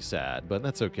Dreamcatcher will be sad, but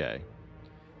that's okay.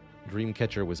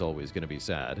 Dreamcatcher was always going to be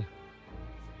sad.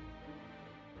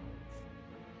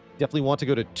 Definitely want to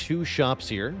go to 2 shops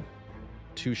here.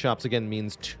 2 shops again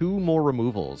means 2 more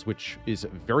removals, which is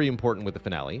very important with the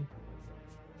finale.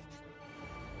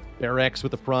 Berex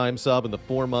with the Prime sub and the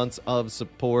 4 months of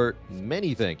support.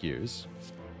 Many thank yous.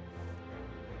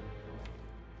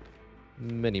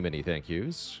 Many thank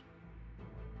yous.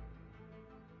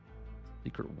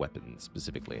 Secret weapon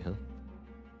specifically, huh?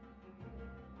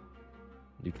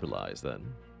 Neutralize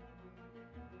then.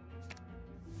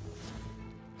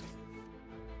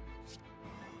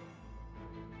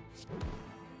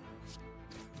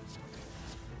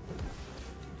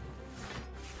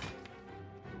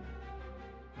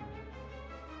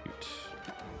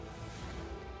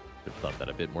 I've thought that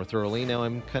a bit more thoroughly. Now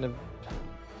I'm kind of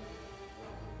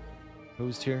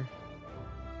posed here.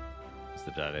 Is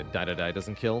the die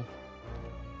doesn't kill?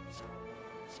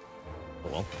 Oh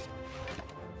well.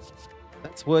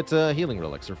 That's what healing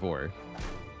relics are for.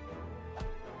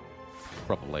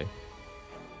 Probably.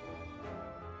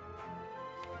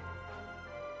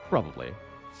 Probably.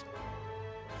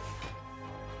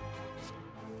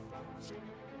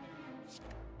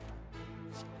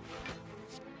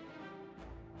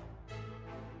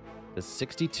 Does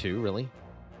 62, really?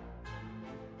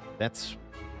 That's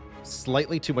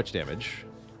slightly too much damage.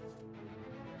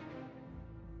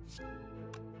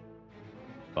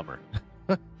 Bummer.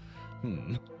 What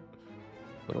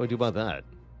do I do about that?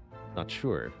 Not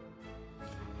sure.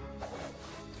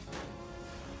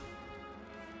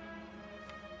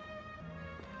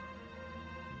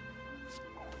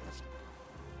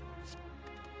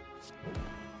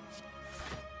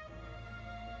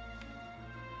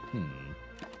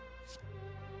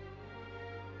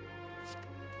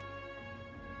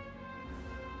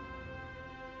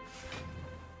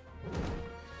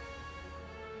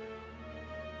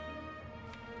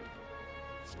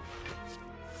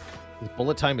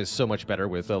 Bullet time is so much better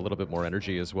with a little bit more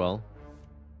energy as well.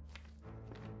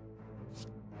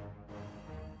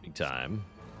 Big time.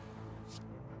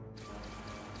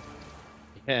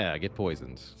 Yeah, get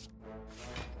poisoned.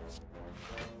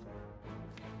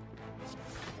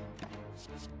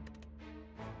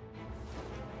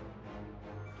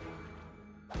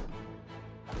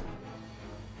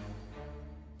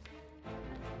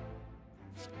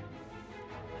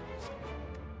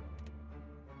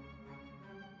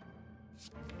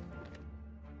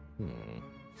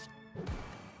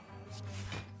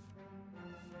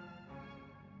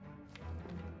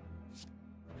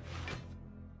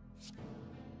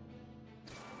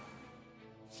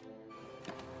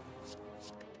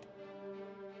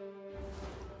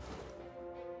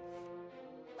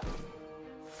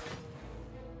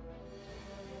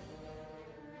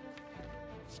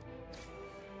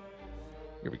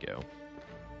 Here we go.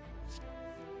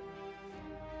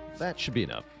 That should be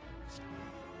enough.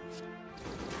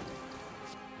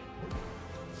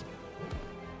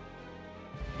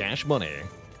 Cash money.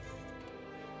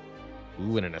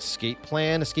 Ooh, and an escape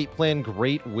plan. Escape plan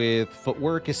great with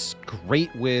footwork, is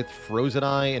great with Frozen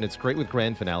Eye, and it's great with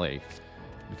Grand Finale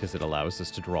because it allows us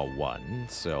to draw 1.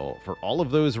 So for all of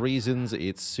those reasons,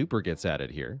 it super gets added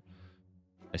here.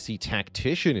 I see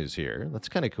Tactician is here. That's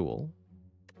kind of cool.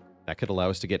 That could allow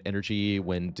us to get energy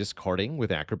when discarding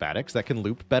with Acrobatics. That can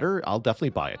loop better. I'll definitely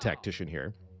buy a Tactician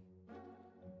here.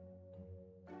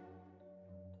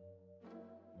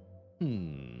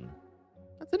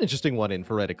 That's an interesting one,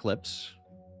 Infrared Eclipse.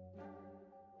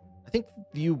 I think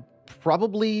you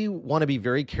probably want to be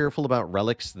very careful about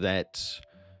relics that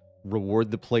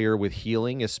reward the player with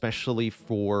healing, especially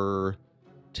for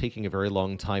taking a very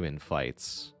long time in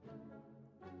fights.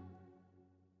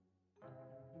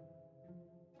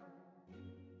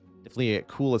 Definitely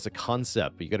cool as a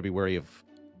concept, but you got to be wary of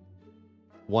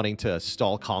wanting to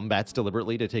stall combats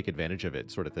deliberately to take advantage of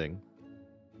it, sort of thing.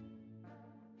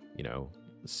 You know,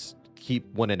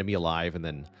 keep one enemy alive and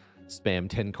then spam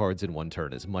 10 cards in one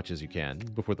turn as much as you can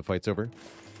before the fight's over.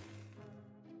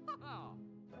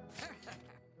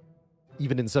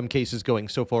 Even in some cases going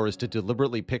so far as to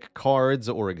deliberately pick cards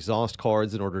or exhaust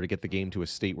cards in order to get the game to a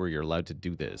state where you're allowed to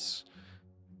do this.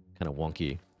 Kind of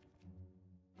wonky.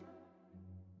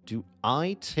 Do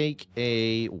I take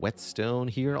a Whetstone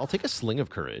here? I'll take a Sling of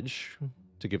Courage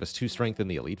to give us 2 strength in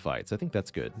the elite fights. I think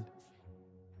that's good.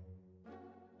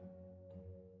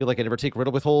 Feel like I never take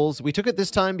Riddle with Holes. We took it this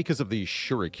time because of the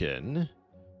Shuriken.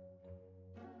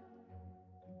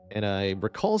 And I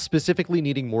recall specifically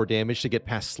needing more damage to get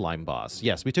past Slime Boss.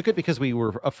 Yes, we took it because we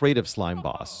were afraid of Slime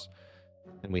Boss.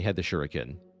 And we had the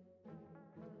Shuriken.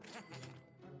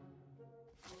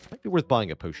 Might be worth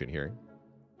buying a potion here.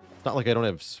 It's not like I don't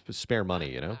have spare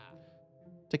money, you know?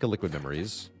 Take a Liquid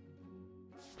Memories.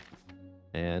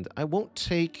 And I won't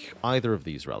take either of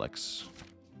these relics.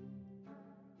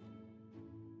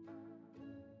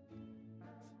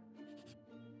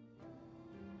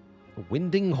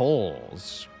 Winding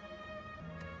Holes.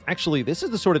 Actually, this is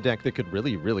the sort of deck that could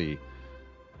really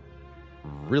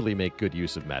make good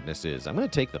use of Madnesses. I'm going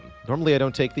to take them. Normally I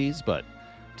don't take these, but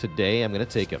today I'm going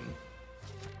to take them.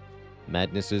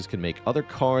 Madnesses can make other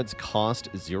cards cost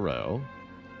 0.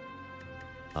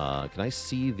 Can I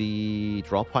see the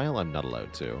draw pile? I'm not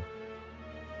allowed to.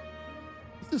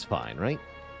 This is fine, right?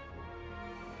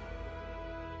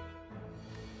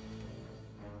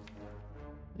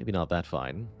 Maybe not that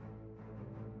fine.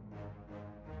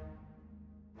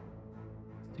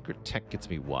 Secret Tech gets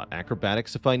me what?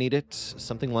 Acrobatics if I need it?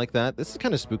 Something like that? This is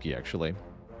kind of spooky, actually.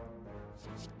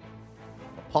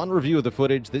 Upon review of the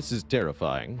footage, this is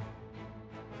terrifying.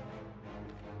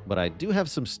 But I do have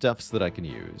some stuffs that I can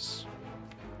use.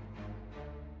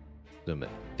 Some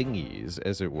thingies,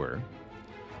 as it were.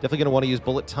 Definitely going to want to use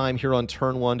Bullet Time here on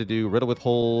turn 1 to do Riddle with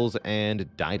Holes and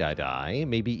Die.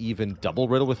 Maybe even double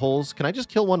Riddle with Holes. Can I just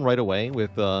kill one right away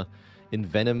with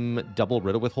Envenom double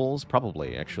Riddle with Holes?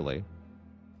 Probably, actually.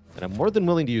 And I'm more than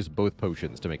willing to use both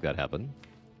potions to make that happen.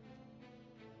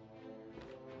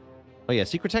 Oh yeah,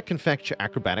 Secret Tech can fetch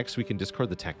Acrobatics. We can discard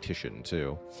the Tactician,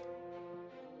 too.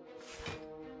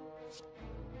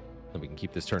 And we can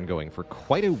keep this turn going for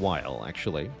quite a while,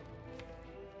 actually.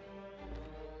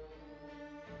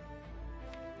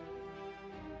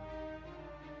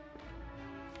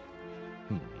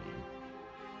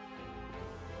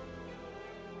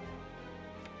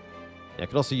 I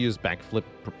could also use Backflip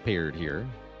Prepared here,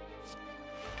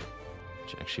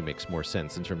 which actually makes more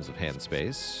sense in terms of hand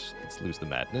space. Let's lose the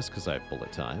Madness because I have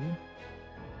Bullet Time.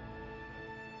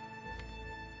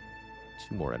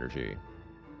 2 more energy.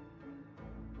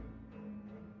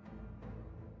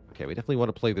 Okay, we definitely want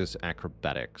to play this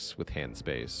Acrobatics with hand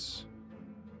space.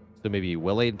 So maybe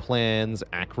Well-Laid Plans,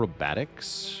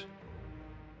 Acrobatics.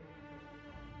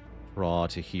 Draw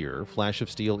to here. Flash of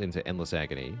Steel into Endless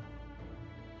Agony.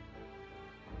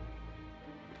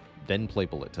 Then play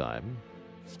Bullet Time.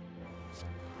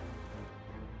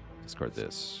 Discard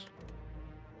this.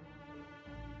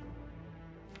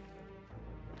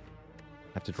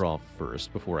 Have to draw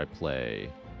first before I play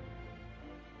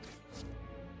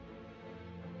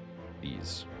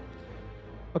these.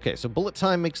 Okay, so Bullet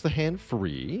Time makes the hand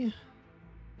free.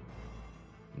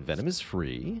 Venom is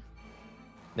free.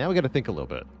 Now we got to think a little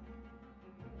bit.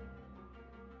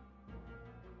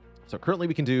 So currently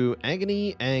we can do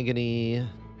Agony,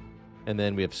 and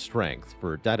then we have Strength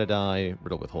for Die,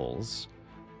 Riddle with Holes.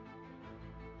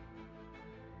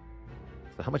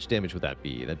 So how much damage would that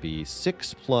be? That'd be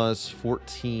 6 plus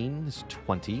 14 is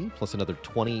 20, plus another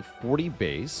 20, 40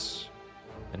 base.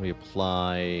 And we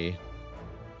apply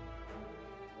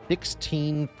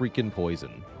 16 freaking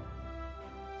poison.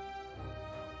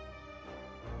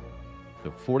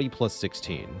 So 40 plus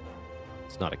 16.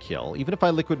 It's not a kill. Even if I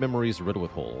Liquid Memories Riddle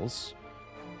with Holes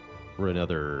for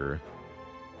another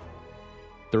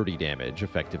 30 damage,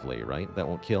 effectively, right? That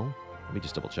won't kill? Let me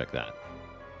just double check that.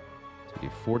 So we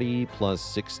do 40 plus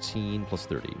 16 plus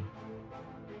 30.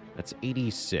 That's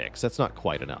 86. That's not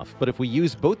quite enough. But if we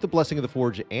use both the Blessing of the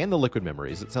Forge and the Liquid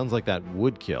Memories, it sounds like that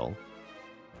would kill.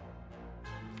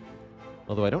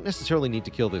 Although I don't necessarily need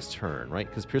to kill this turn, right?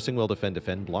 Because Piercing Will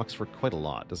Defend blocks for quite a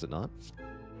lot, does it not?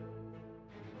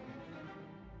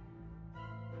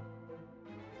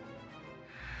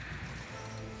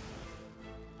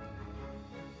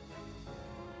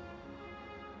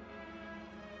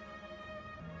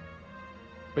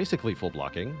 Basically full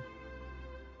blocking.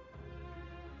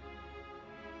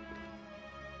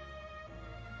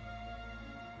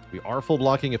 We are full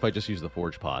blocking if I just use the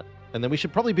Forge Pot. And then we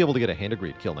should probably be able to get a Hand of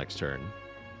Greed kill next turn.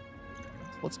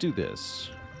 So let's do this.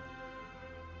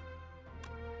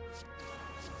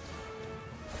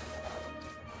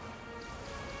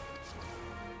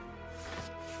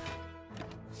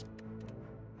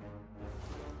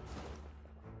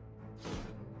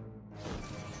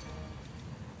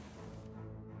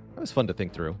 That was fun to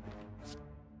think through.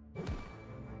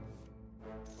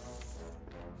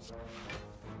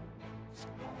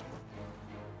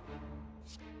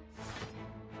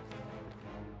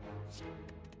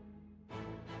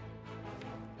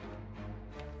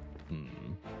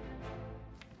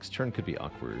 Next turn could be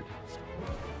awkward.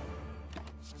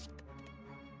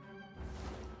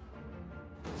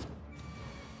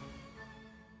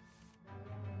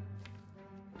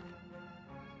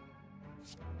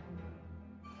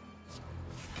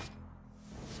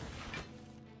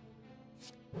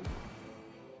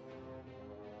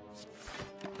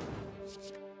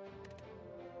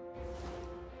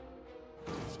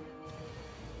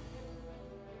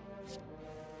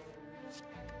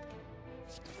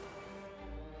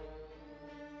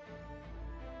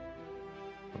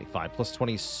 5 plus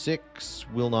 26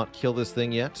 will not kill this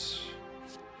thing yet.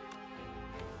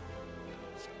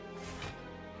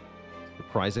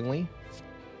 Surprisingly.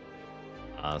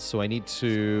 So I need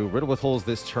to riddle with holes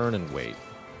this turn and wait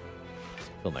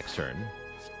till next turn.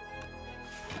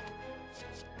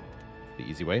 The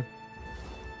easy way.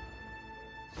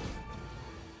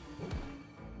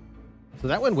 So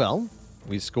that went well.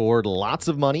 We scored lots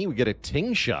of money. We get a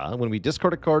Tingsha. When we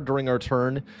discard a card during our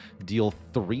turn, deal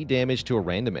 3 damage to a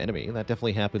random enemy. That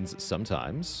definitely happens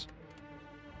sometimes.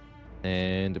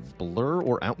 And blur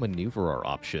or outmaneuver our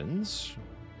options.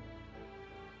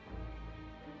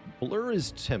 Blur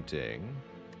is tempting.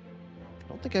 I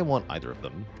don't think I want either of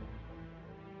them.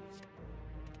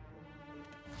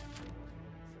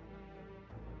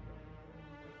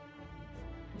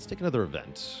 Let's take another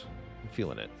event. I'm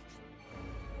feeling it.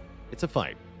 It's a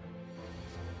fight.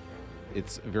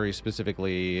 It's very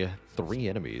specifically 3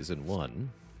 enemies in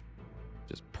one.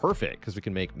 Just perfect, because we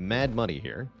can make mad money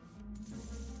here.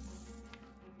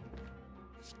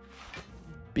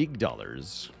 Big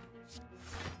dollars.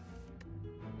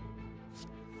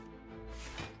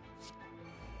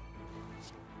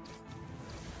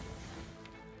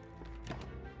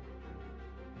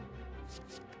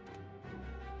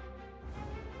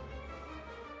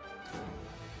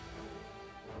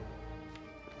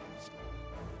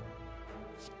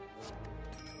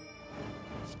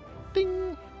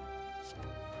 Ding!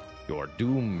 Your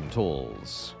doom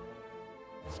tolls.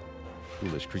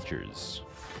 Foolish creatures.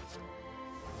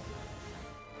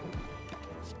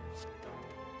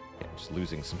 Okay, just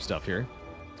losing some stuff here.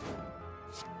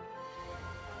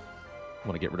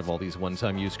 Want to get rid of all these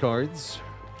one-time use cards.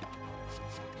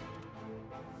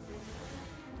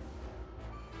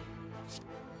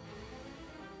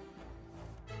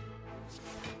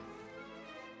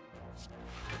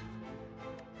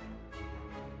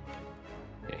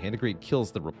 Hand of Greed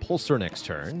kills the Repulsor next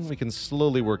turn. We can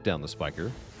slowly work down the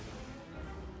Spiker.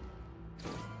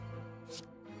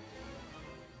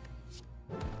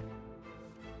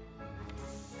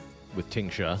 With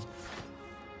Tingsha.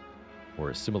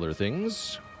 Or similar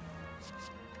things.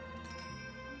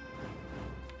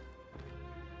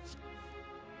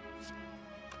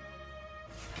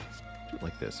 Do it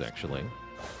like this, actually.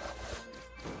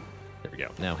 There we go.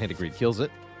 Now Hand of Greed kills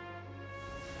it.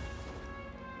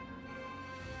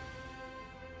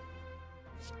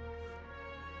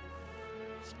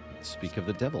 Speak of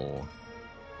the devil.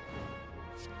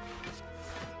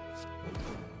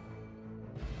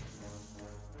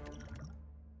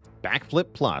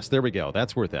 Backflip plus. There we go.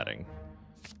 That's worth adding.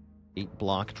 8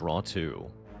 block, draw 2.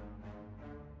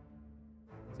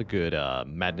 It's a good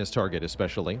madness target,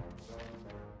 especially.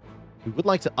 We would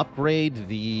like to upgrade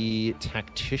the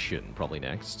Tactician probably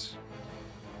next.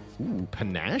 Ooh,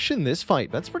 Panache in this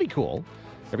fight. That's pretty cool.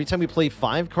 Every time we play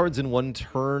 5 cards in one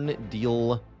turn,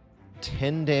 deal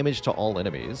 10 damage to all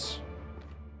enemies.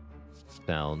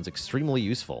 Sounds extremely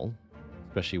useful,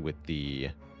 especially with the,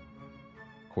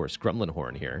 of course, Gremlin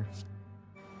Horn here.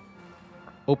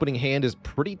 Opening hand is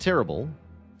pretty terrible.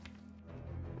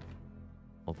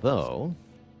 Although,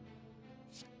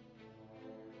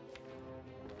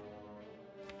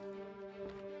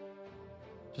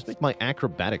 just make my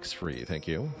acrobatics free, thank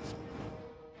you.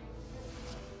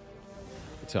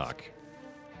 Good talk.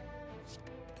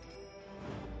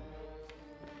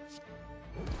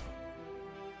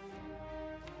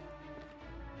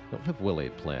 Don't have Will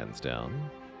 8 plans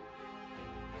down.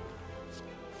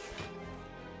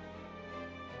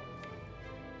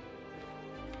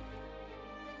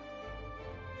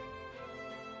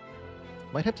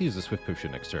 Might have to use the Swift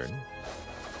Potion next turn.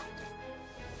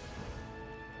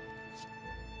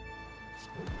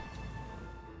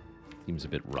 Seems a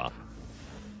bit rough.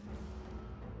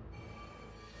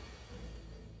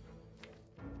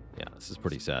 Yeah, this is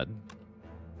pretty sad.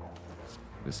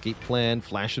 Escape plan,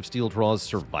 Flash of Steel draws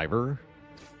Survivor.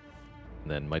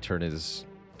 And then my turn is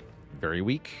very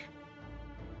weak.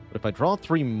 But if I draw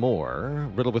 3 more,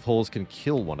 Riddle with Holes can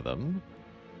kill one of them.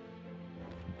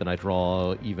 Then I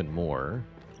draw even more.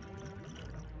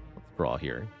 Let's draw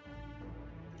here.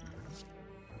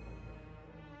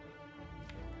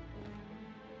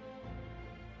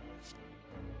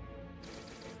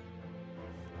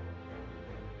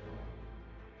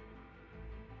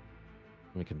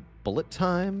 We can bullet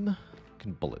time. We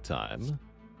can bullet time.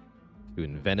 Do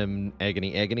Envenom,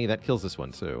 Agony, Agony. That kills this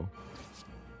one, too.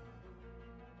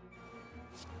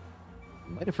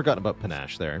 Might have forgotten about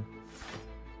Panache there.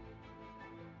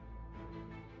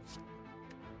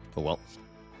 Oh, well.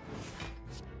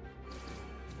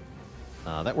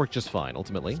 That worked just fine,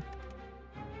 ultimately.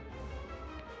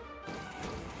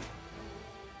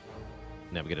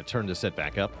 Now we get to turn this set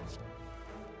back up.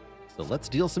 So let's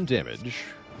deal some damage.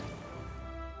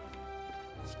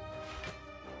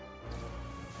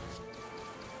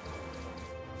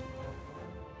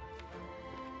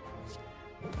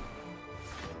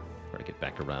 Try to get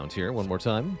back around here one more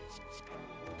time.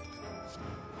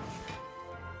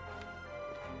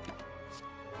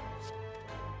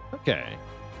 Okay.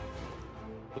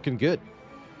 Looking good.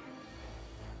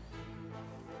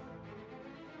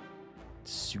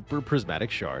 Super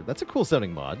Prismatic Shard. That's a cool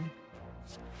sounding mod.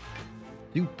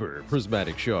 Super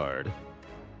Prismatic Shard.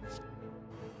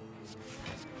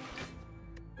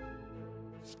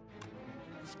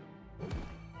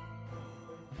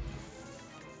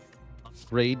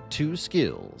 Upgrade 2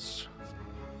 skills.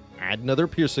 Add another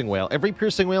Piercing Wail. Every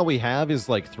Piercing Wail we have is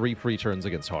like 3 free turns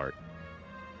against Heart.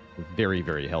 Very,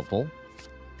 very helpful.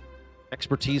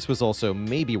 Expertise was also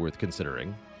maybe worth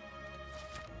considering.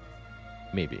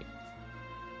 Maybe.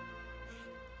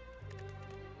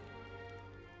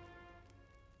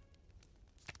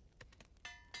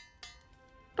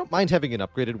 Don't mind having an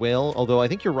upgraded whale, although I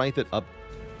think you're right that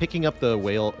picking up the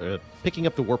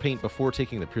war paint before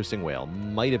taking the piercing whale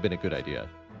might have been a good idea.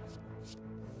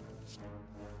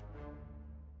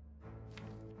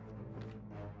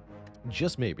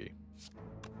 Just maybe.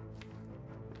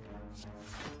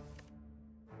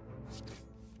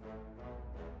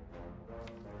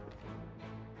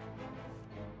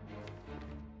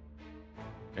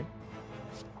 Okay.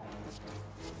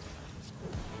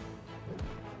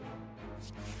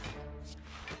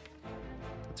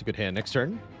 That's a good hand next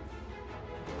turn.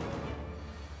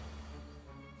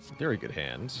 Very good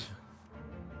hand.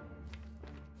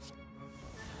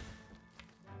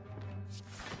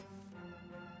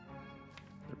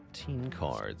 13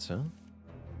 cards, huh?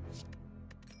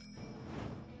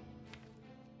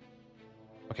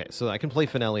 Okay, so I can play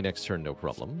Finale next turn, no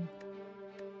problem.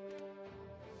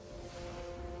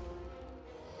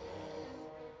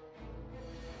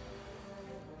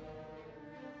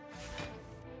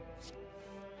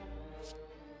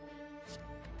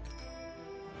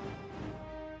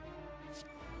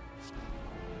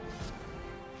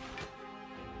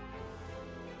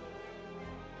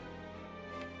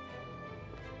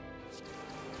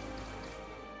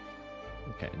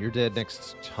 Okay, and you're dead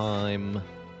next time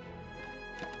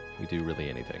we do really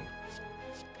anything.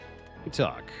 Good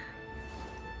talk.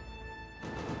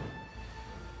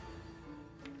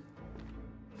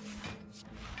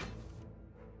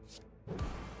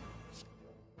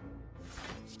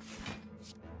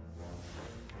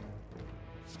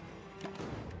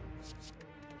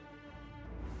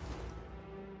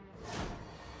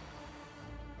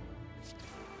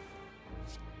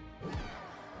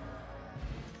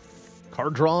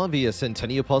 Card draw via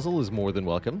Centennial Puzzle is more than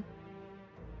welcome.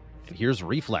 And here's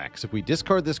Reflex. If we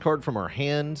discard this card from our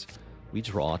hand, we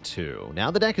draw 2. Now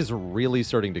the deck is really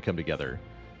starting to come together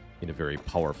in a very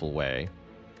powerful way.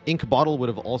 Ink Bottle would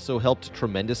have also helped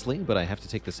tremendously, but I have to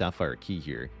take the Sapphire Key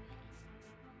here.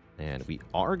 And we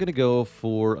are going to go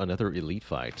for another Elite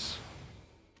Fight.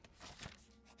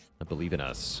 I believe in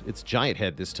us. It's Giant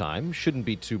Head this time. Shouldn't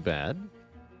be too bad.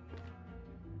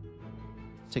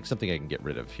 Take something I can get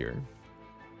rid of here.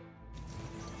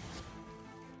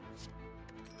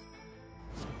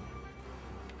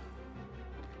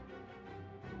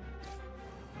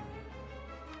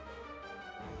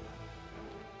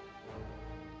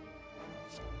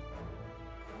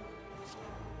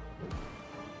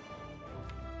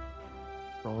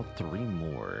 Draw 3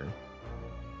 more.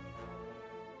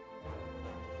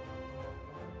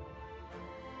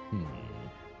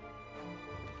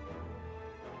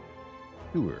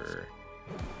 Sure.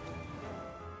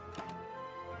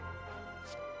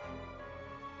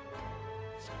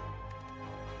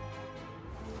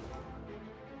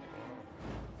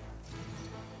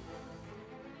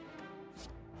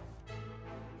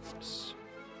 Oops.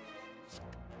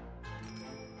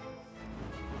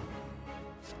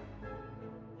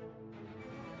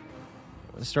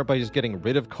 I'm going to start by just getting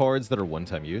rid of cards that are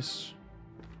one-time use,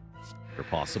 if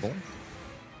possible.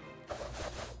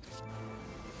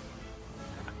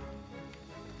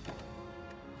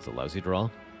 It's a lousy draw.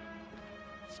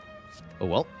 Oh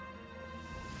well.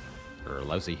 Or a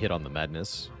lousy hit on the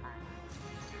madness.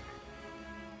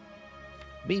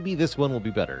 Maybe this one will be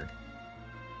better.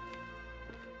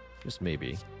 Just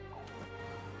maybe.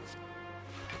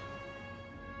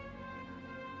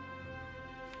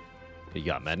 You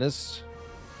got Madness?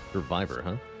 Survivor,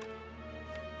 huh?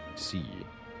 Let's see.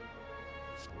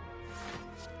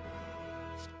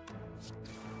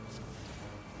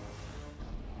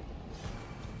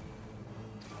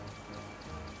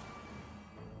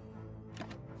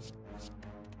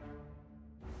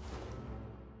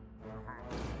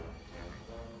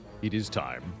 It is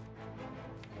time.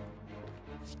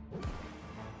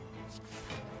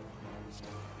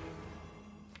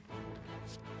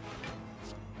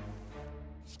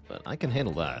 But I can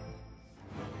handle that.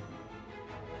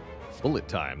 Bullet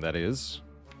time, that is.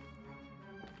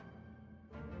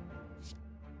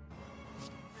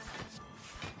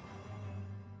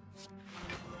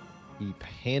 Keep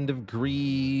Hand of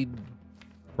Greed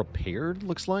prepared,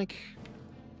 looks like.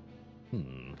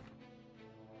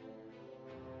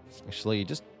 Actually,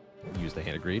 just use the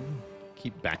Hand of Greed.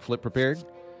 Keep Backflip prepared.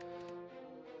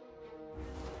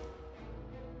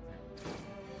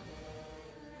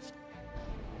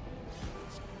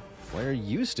 Why are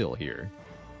you still here?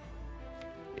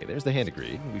 Okay, there's the Hand of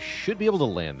Greed. We should be able to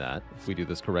land that if we do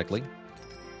this correctly.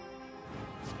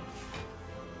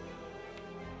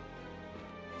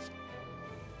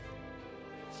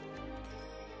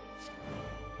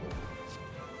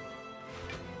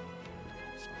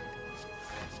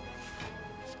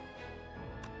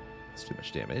 That's too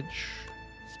much damage.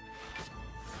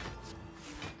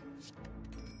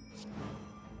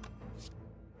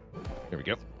 There we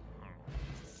go.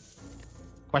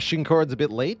 Question card's a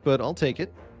bit late, but I'll take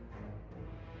it.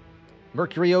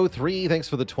 Mercury03, thanks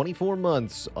for the 24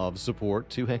 months of support.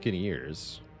 2 heckin'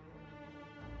 years.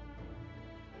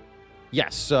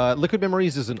 Yes, Liquid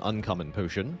Memories is an uncommon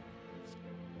potion.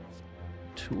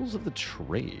 Tools of the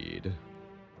Trade.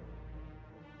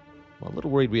 Well, I'm a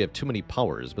little worried we have too many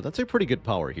powers, but that's a pretty good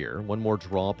power here. 1 more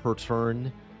draw per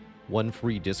turn. 1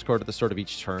 free discard at the start of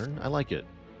each turn. I like it.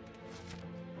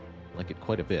 I like it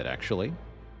quite a bit, actually.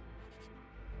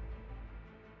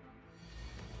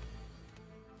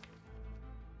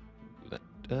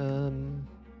 It's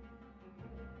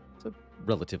a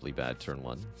relatively bad turn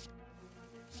 1.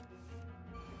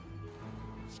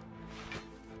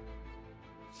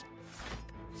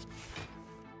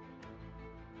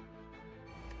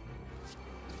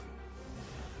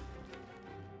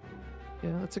 Yeah,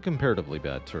 that's a comparatively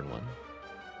bad turn 1.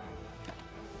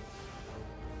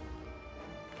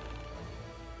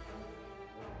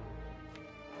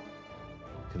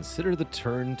 Consider the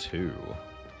turn 2.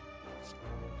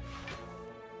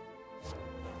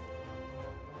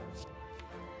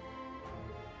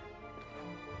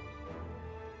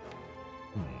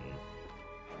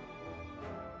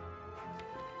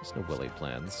 There's no well-laid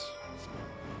plans.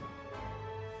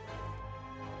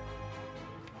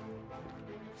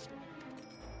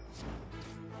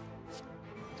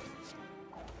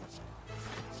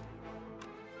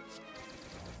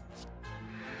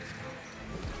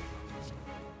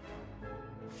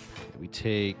 We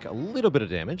take a little bit of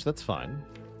damage. That's fine.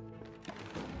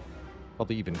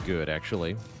 Probably even good,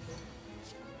 actually.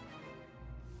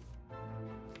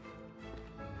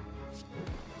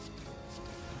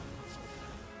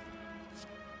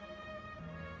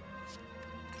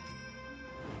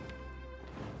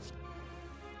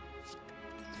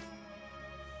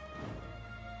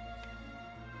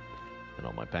 And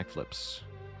all my backflips.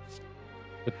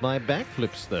 With my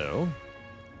backflips, though,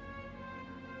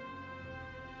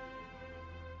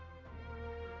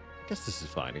 I guess this is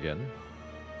fine again.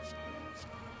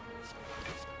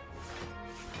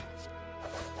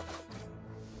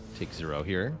 Take 0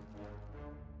 here.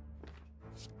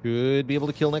 Could be able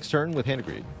to kill next turn with Hand of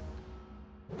Greed.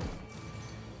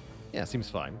 Yeah, seems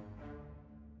fine.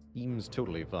 Seems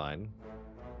totally fine.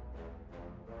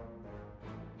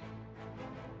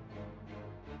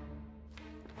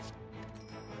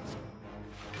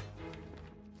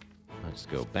 I'll just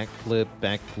go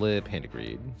backflip, Hand of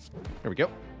Greed. There we go.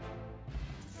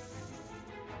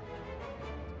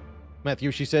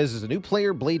 Matthew, she says, as a new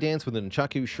player, Blade Dance with an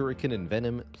Nunchaku, Shuriken, and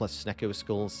Venom plus Snecko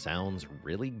Skull sounds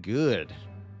really good.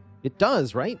 It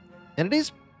does, right? And it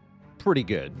is pretty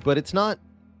good, but it's not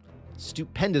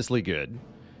stupendously good,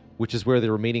 which is where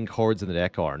the remaining cards in the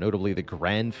deck are, notably the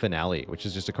Grand Finale, which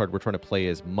is just a card we're trying to play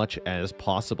as much as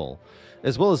possible,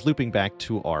 as well as looping back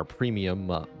to our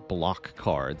premium block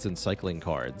cards and cycling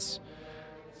cards.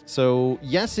 So,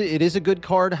 yes, it is a good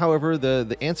card. However,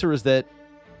 the answer is that,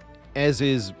 as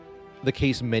is the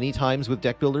case many times with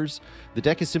deck builders, the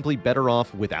deck is simply better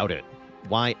off without it.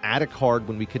 Why add a card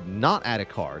when we could not add a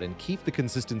card and keep the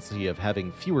consistency of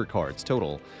having fewer cards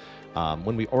total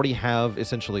when we already have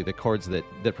essentially the cards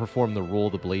that perform the role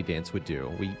the Blade Dance would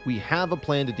do? We have a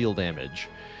plan to deal damage.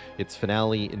 It's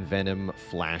Finale, Envenom,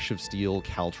 Flash of Steel,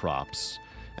 Caltrops,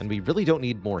 and we really don't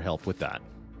need more help with that.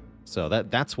 So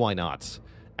that's why not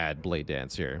add Blade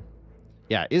Dance here.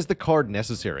 Yeah, is the card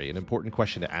necessary? An important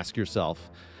question to ask yourself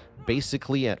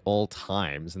basically at all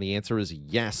times, and the answer is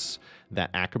yes. That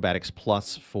Acrobatics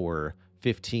Plus for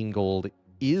 15 gold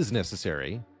is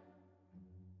necessary.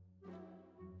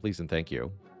 Please and thank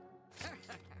you.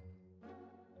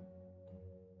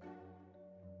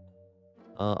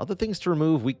 Other things to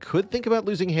remove. We could think about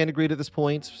losing Hand of Greed at this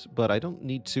point, but I don't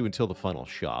need to until the final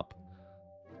shop.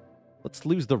 Let's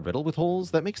lose the Riddle with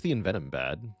holes. That makes the Envenom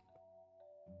bad.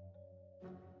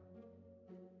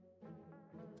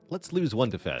 Let's lose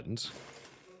one defend.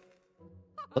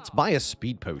 Let's buy a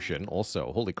Speed Potion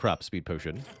also. Holy crap, Speed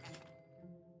Potion.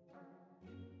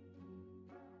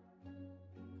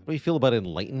 How do we feel about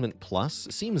Enlightenment Plus?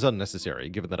 Seems unnecessary,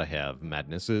 given that I have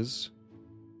Madnesses.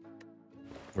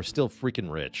 We're still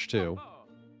freaking rich, too.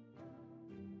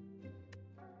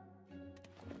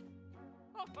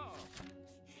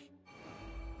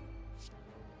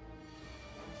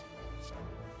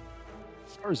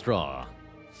 Stars draw.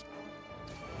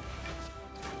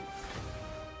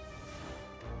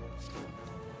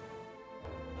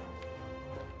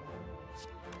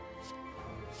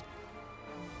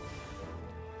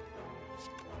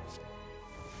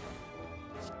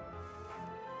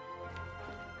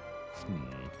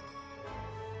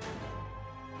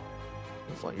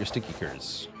 Want your Stinky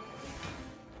Curs.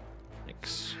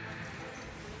 Thanks.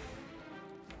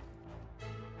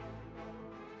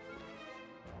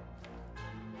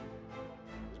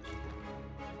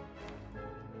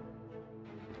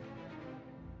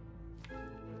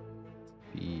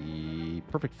 The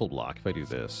perfect full block if I do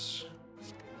this.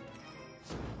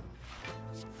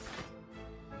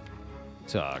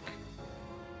 Talk.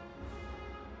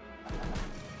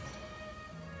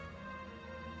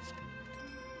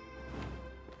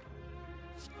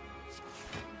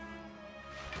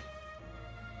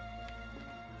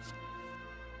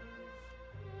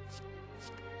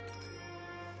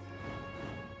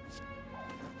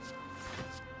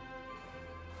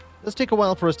 Does take a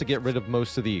while for us to get rid of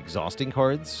most of the exhausting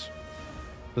cards,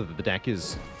 so that the deck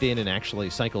is thin and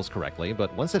actually cycles correctly,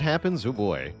 but once it happens, oh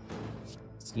boy, it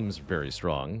seems very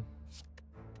strong.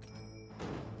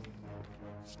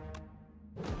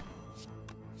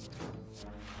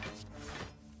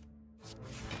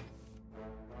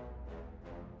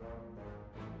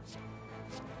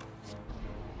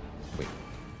 Wait.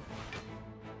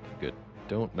 Good.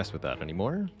 Don't mess with that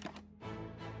anymore.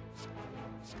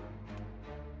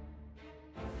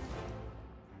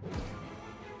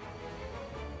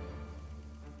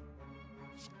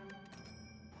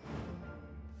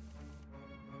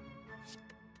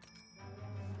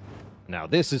 Now,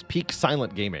 this is peak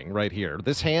silent gaming right here.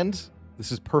 This hand,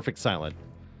 this is perfect silent.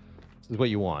 This is what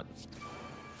you want.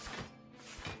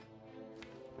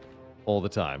 All the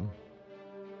time.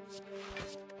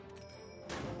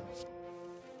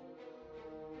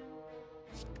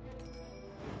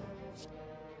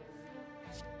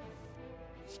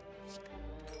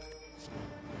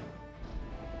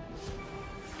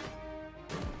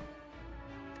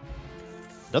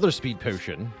 Another Speed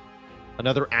Potion.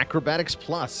 Another Acrobatics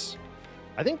Plus.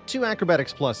 I think 2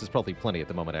 Acrobatics Plus is probably plenty at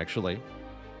the moment, actually.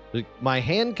 My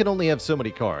hand can only have so many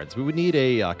cards. We would need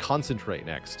a Concentrate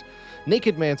next.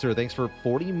 Naked Mancer, thanks for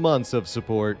 40 months of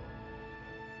support.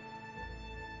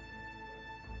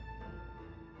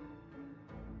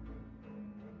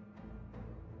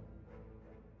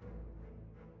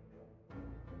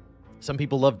 Some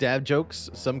people love dad jokes.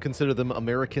 Some consider them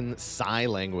American sigh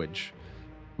language.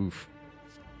 Oof.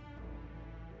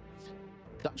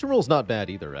 Dodge and roll's not bad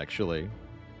either, actually.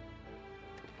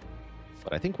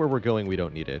 But I think where we're going, we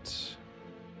don't need it.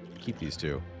 Keep these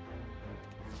two.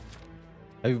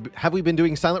 Have we been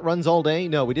doing silent runs all day?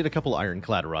 No, we did a couple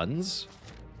Ironclad runs.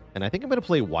 And I think I'm going to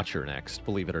play Watcher next,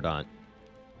 believe it or not.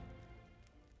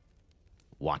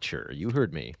 Watcher, you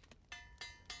heard me.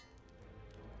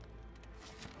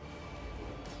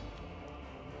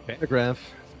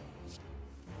 Paragraph.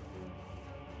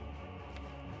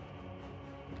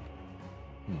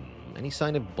 Any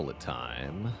sign of bullet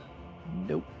time?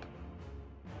 Nope.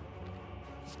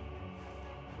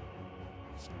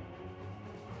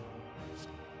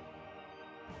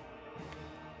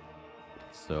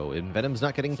 So, Envenom's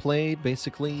not getting played,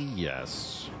 basically?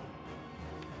 Yes.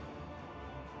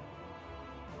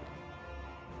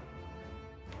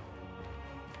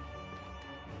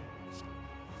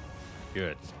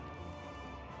 Good.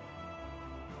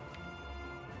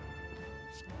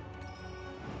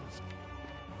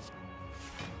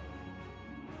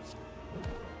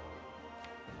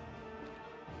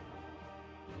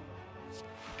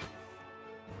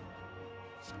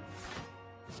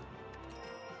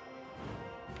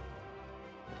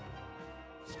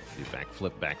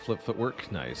 Backflip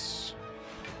footwork. Nice.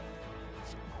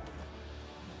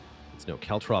 It's no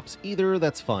Caltrops either.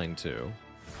 That's fine, too.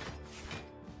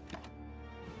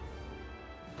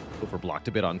 Overblocked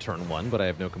a bit on turn 1, but I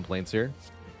have no complaints here.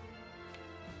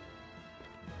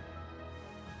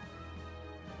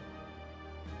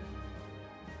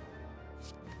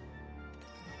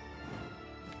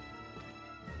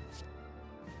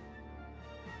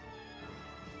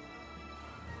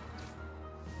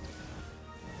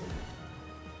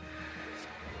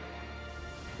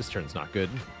 This turn's not good.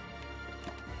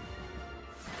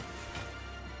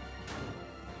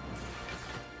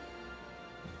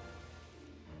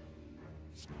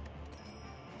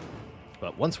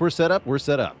 But once we're set up, we're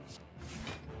set up.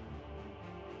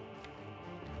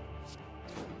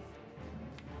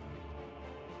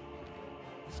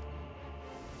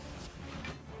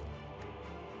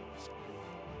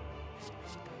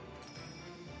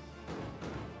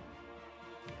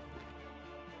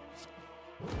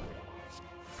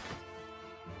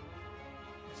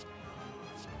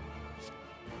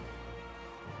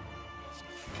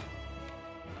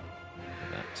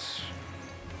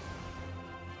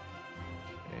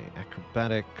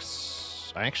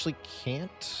 Acrobatics. I actually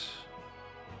can't.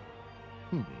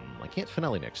 I can't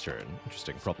finale next turn.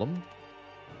 Interesting problem.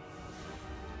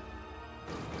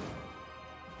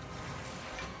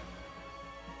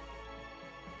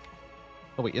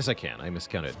 Oh wait, yes I can. I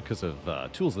miscounted because of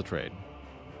tools of the trade.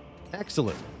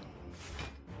 Excellent.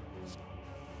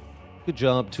 Good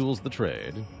job, tools of the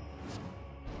trade.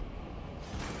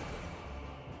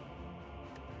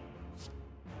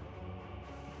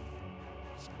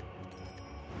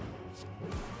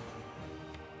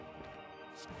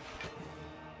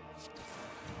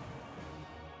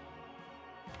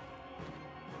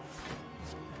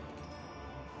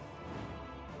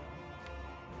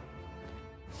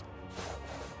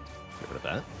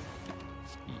 That.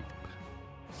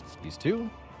 These two.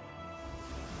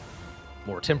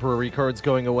 More temporary cards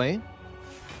going away.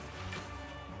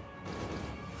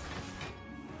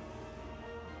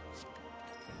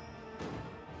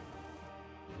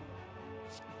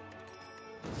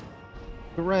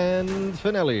 Grand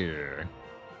finale.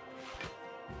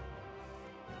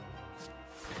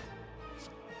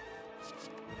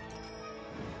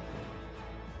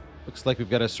 Looks like we've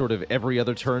got a sort of every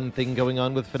other turn thing going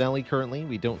on with finale currently.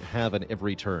 We don't have an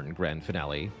every turn grand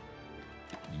finale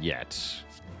yet.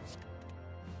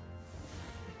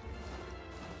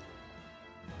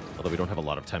 Although we don't have a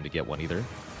lot of time to get one either. If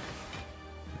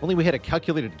only we had a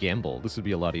calculated gamble. This would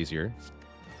be a lot easier.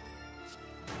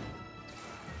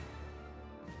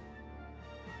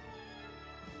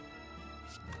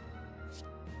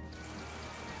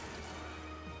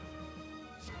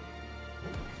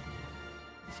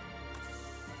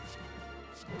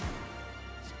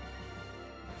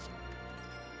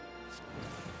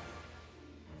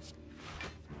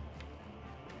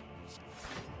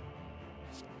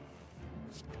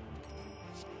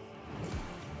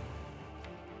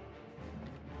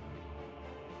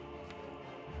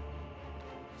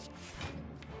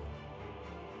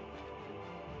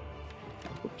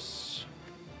 Oops.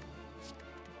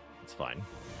 It's fine.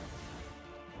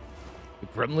 The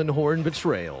Gremlin Horn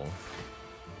Betrayal.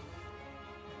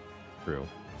 True.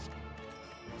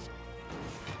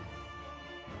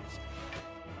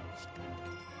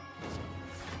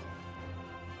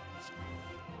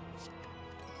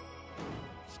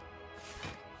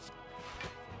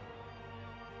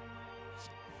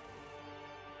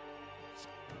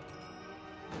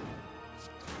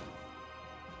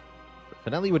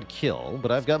 Finale would kill,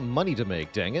 but I've got money to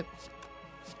make, dang it.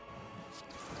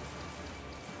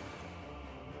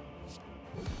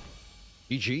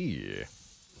 GG.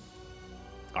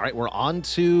 All right, we're on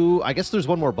to... I guess there's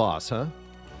one more boss, huh?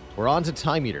 We're on to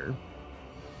Time Eater.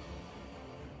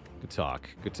 Good talk,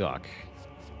 good talk.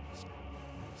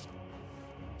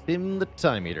 Tim the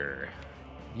Time Eater.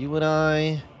 You and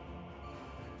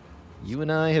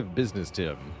I have business,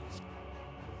 Tim.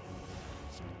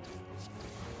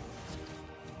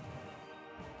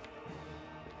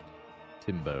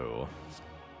 Timbo.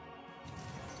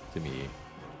 Timmy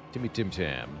Tim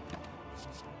Tam.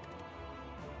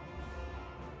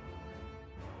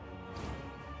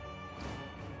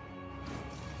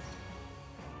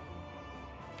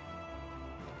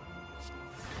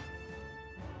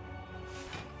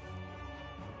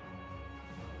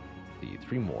 See,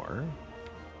 3 more.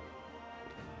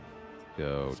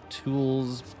 Go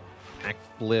tools,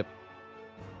 backflip,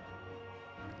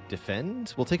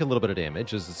 defend. We'll take a little bit of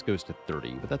damage as this goes to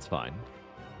 30, but that's fine.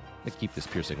 I'm gonna keep this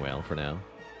piercing wail for now.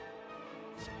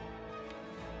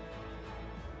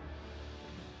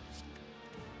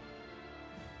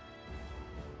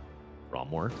 Draw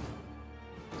more.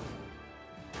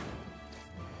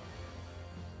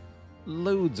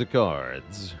 Loads of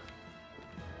cards.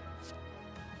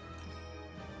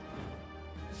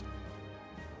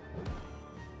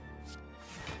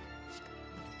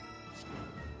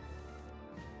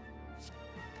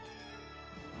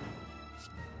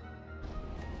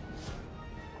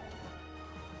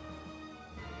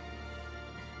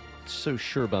 So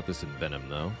sure about this Envenom,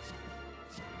 though.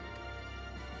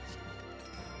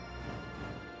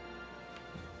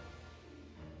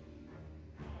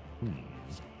 Hmm.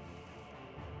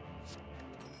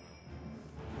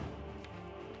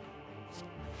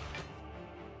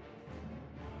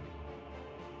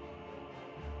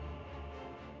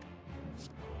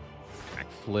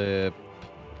 Backflip.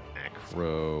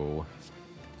 Acro.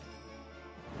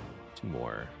 2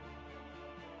 more.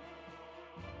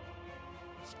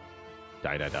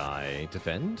 Die, die, die.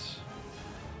 Defend.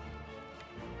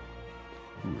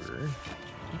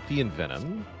 Keep the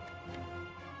Envenom.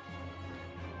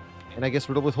 And I guess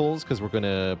Riddle with Holes, because we're going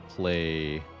to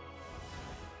play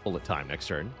Bullet Time next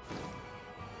turn.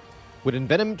 Would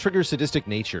Envenom trigger Sadistic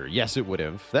Nature? Yes, it would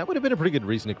have. That would have been a pretty good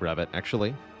reason to grab it,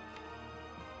 actually.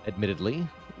 Admittedly,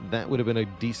 that would have been a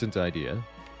decent idea.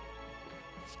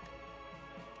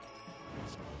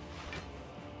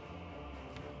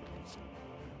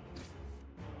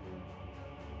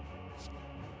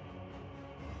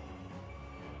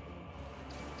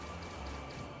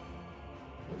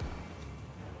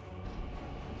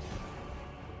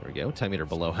 There we go. Time meter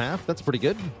below half. That's pretty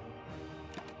good.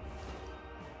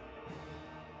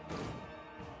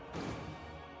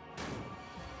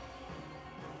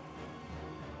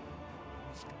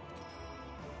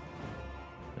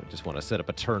 I just want to set up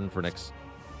a turn for next,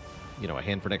 a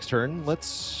hand for next turn.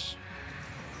 Let's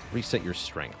reset your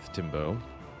strength, Timbo.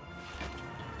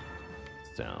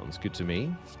 Sounds good to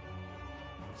me.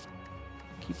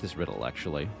 Keep this riddle,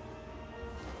 actually.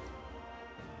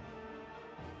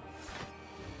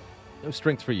 No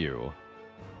strength for you.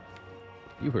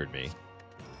 You heard me.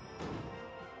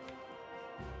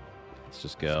 Let's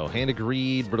just go. Hand of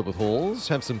Greed, Riddle with Holes,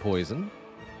 have some poison.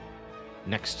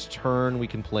 Next turn, we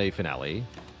can play Finale.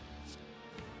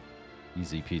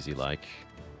 Easy peasy like.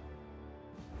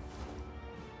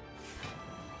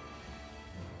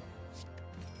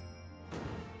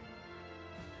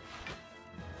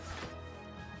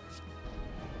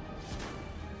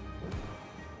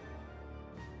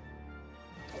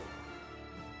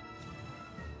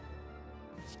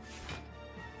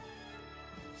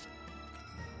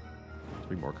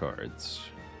 More cards.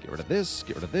 Get rid of this,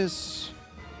 get rid of this.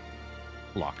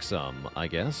 Block some, I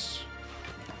guess.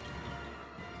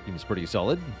 Seems pretty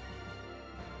solid.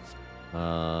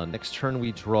 Next turn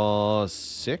we draw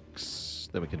 6.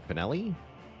 Then we can Finale.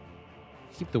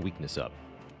 Keep the weakness up.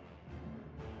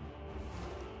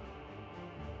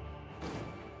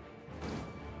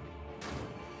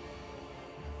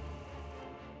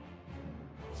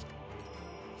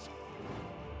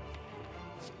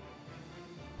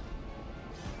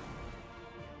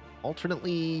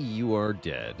 Alternately, you are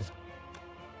dead.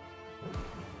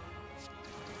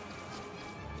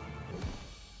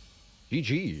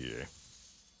 GG.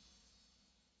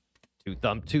 Two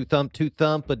thump, two thump, two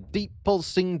thump. A deep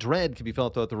pulsing dread can be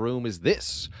felt throughout the room. Is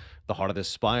this the heart of the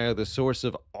spire, the source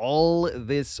of all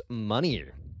this money?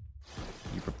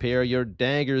 You prepare your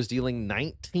daggers, dealing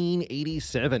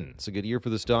 1987. It's a good year for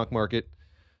the stock market.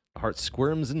 The heart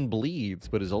squirms and bleeds,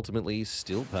 but is ultimately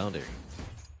still pounding.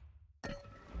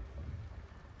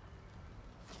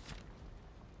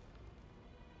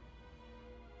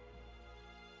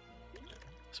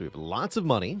 So we have lots of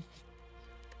money.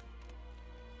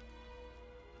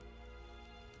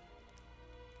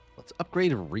 Let's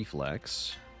upgrade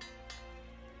Reflex.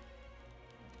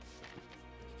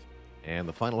 And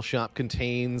the final shop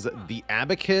contains the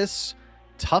Abacus,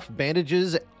 Tough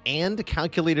Bandages, and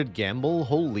Calculated Gamble.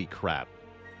 Holy crap.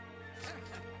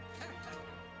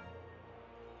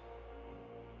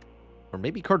 Or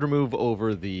maybe card remove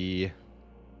over the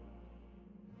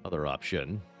other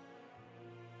option.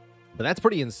 But that's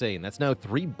pretty insane. That's now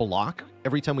 3 block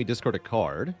every time we discard a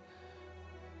card.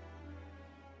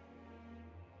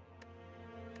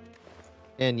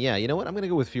 And yeah, you know what? I'm going to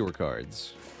go with fewer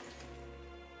cards.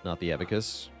 Not the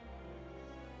Abacus.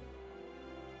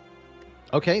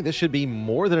 Okay, this should be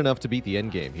more than enough to beat the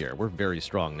endgame here. We're very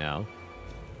strong now.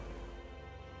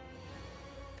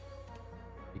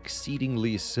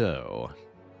 Exceedingly so.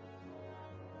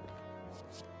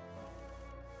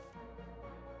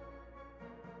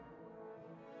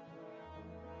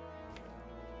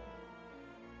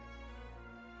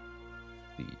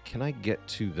 Can I get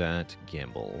to that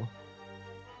gamble?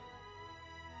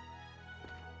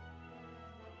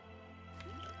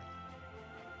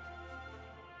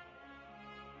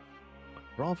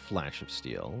 Draw Flash of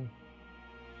Steel.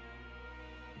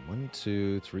 1,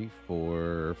 2, 3,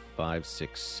 4, 5,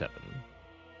 6, 7.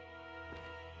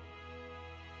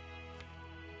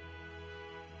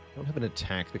 I don't have an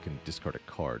attack that can discard a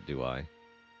card, do I?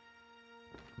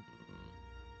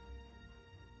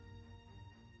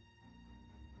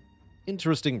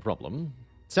 Interesting problem.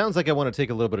 Sounds like I want to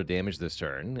take a little bit of damage this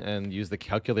turn and use the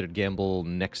Calculated Gamble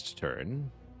next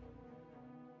turn.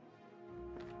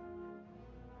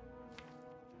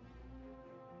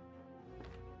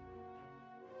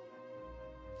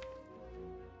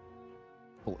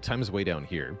 time's way down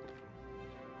here.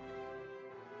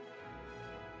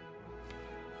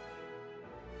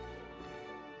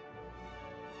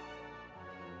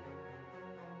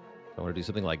 I want to do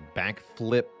something like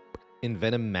backflip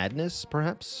Envenom Madness,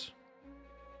 perhaps?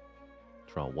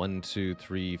 Draw 1, 2,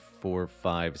 3, 4,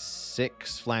 5,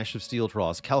 6 Flash of Steel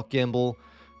draws. Calc Gamble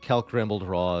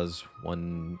draws.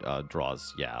 1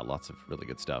 draws. Yeah, lots of really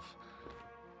good stuff.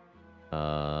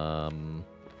 So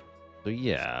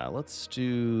yeah, let's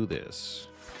do this.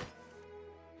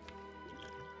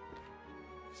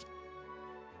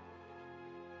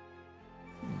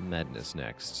 Madness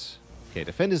next. Okay,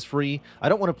 defend is free. I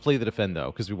don't want to play the defend,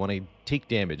 though, because we want to take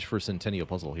damage for Centennial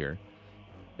Puzzle here.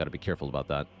 Got to be careful about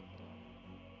that.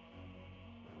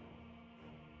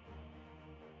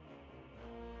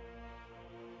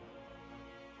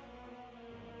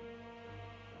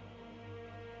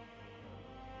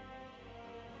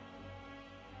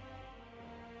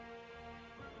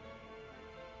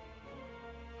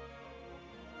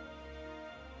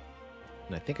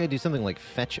 And I think I do something like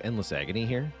fetch Endless Agony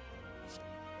here.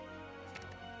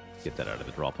 Get that out of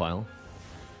the draw pile.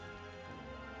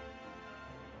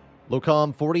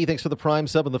 Locom40, thanks for the Prime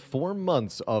sub and the 4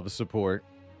 months of support.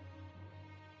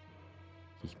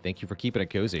 Thank you for keeping it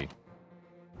cozy.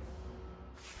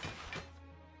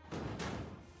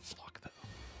 Block, though.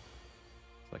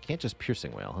 So I can't just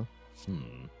Piercing Wail, huh?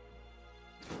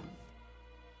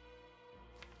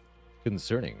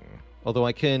 Concerning. Although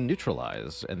I can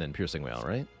neutralize and then Piercing Wail,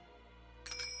 right?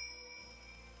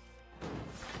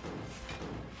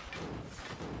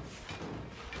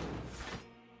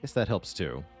 Guess that helps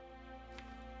too.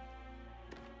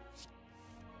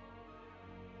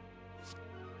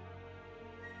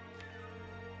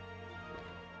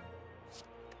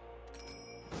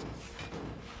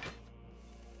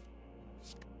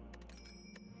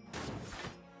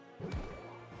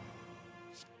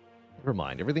 Never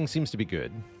mind. Everything seems to be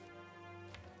good.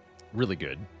 Really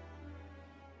good.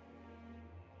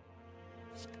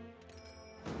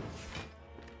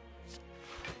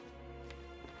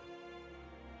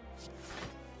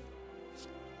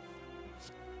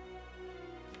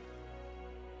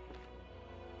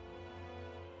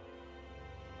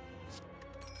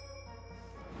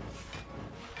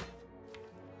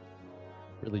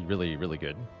 Really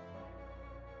good.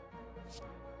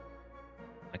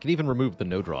 I can even remove the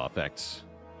no-draw effects.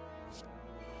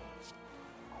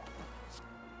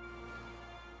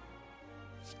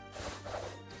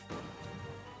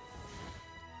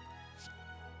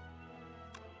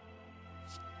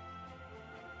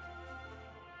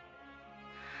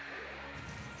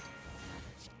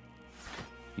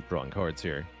 Keep drawing cards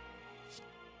here.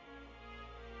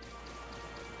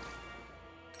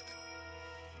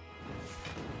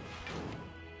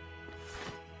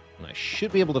 I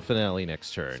should be able to finale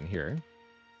next turn here.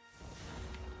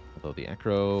 Although the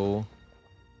Acro...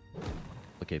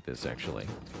 Complicate this, actually.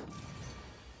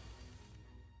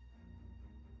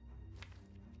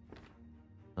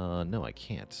 No, I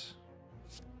can't.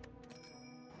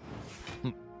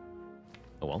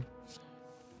 Oh, well.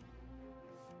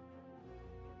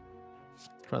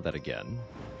 Try that again.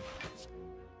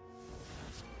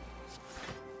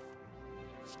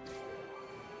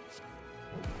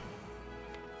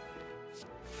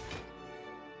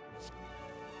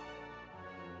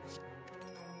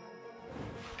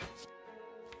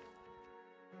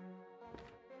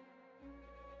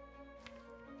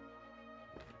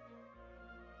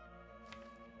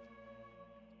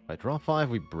 If I draw 5,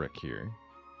 we brick here.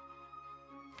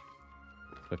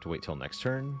 Do I have to wait till next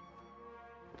turn?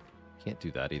 Can't do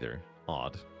that either.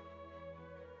 Odd.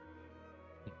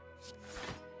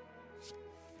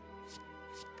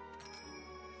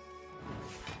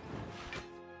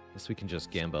 Guess we can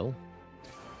just Gambo.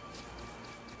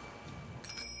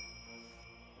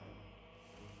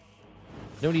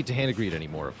 No need to hand a greed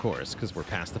anymore, of course, because we're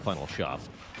past the final shop.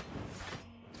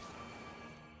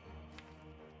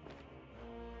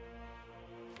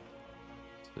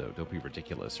 So don't be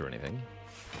ridiculous or anything.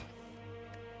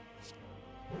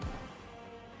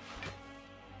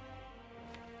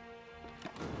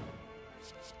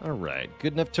 All right,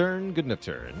 good enough turn, good enough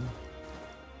turn.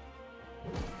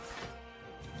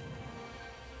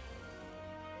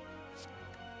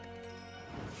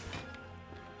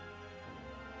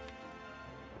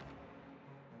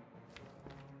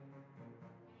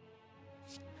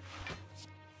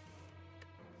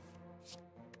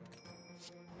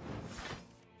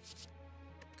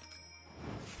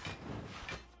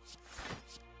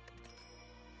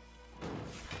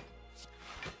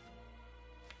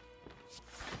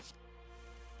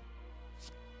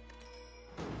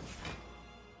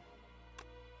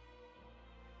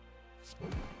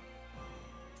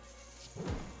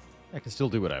 I can still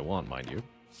do what I want, mind you.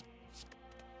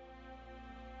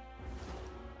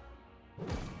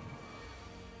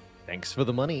 Thanks for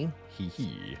the money. Hee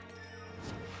hee.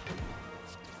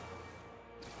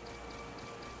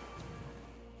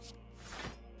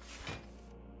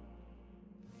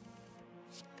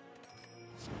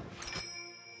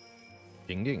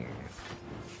 Ding ding.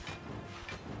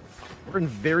 We're in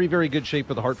very, very good shape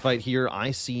for the heart fight here.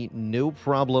 I see no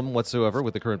problem whatsoever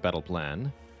with the current battle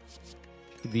plan.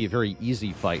 It'd be a very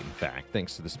easy fight, in fact,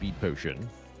 thanks to the speed potion.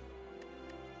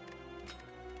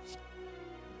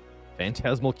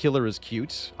 Phantasmal Killer is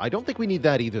cute. I don't think we need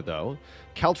that either, though.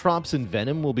 Caltrops and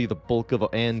Venom will be the bulk of...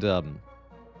 And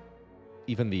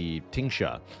even the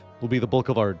Tingsha will be the bulk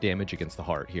of our damage against the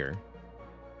heart here.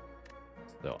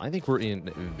 So I think we're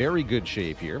in very good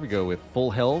shape here. We go with full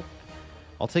health.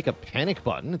 I'll take a panic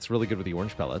button. It's really good with the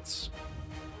orange pellets.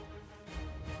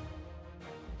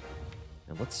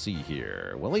 And let's see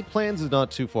here. Well, 8 plans is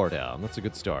not too far down. That's a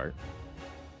good start.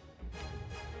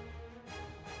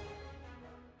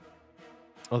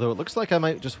 Although it looks like I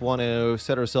might just want to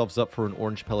set ourselves up for an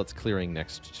orange pellets clearing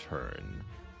next turn.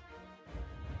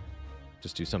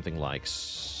 Just do something like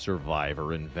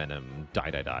Survivor and Venom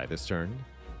die this turn.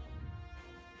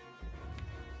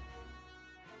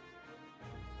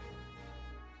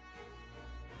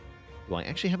 Do I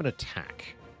actually have an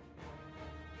attack?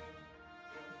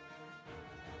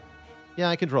 Yeah,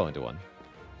 I can draw into one.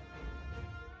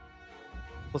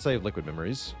 Plus I have liquid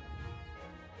memories.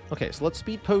 Okay, so let's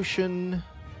speed potion.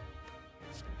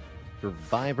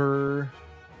 Survivor.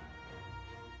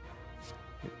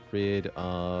 Get rid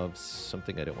of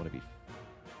something I don't want to be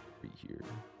free here.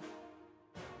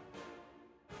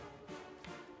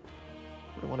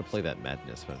 I don't want to play that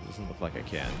madness, but it doesn't look like I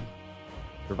can.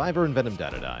 Survivor and Venom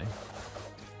die.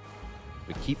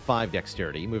 We keep 5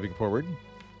 dexterity moving forward.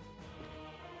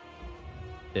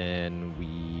 Then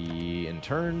we, in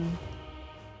turn,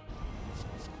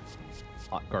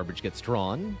 hot garbage gets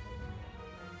drawn.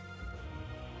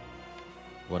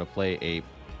 Want to play a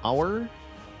power.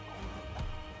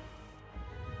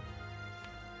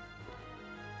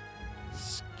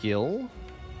 Skill.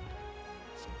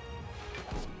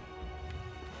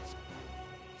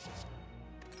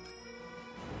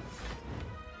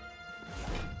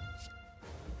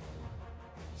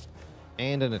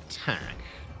 And an attack.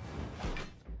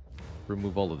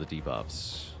 Remove all of the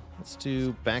debuffs. Let's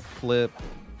do backflip,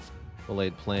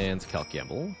 delayed plans, calc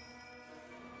gamble.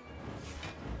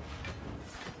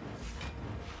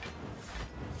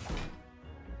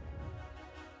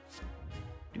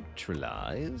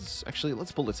 Neutralize. Actually,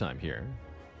 let's bullet time here.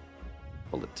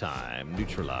 Bullet time.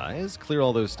 Neutralize. Clear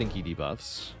all those stinky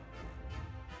debuffs.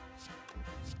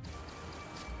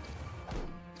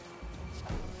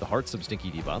 The heart some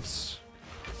stinky debuffs.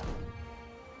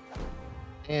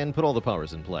 And put all the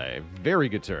powers in play. Very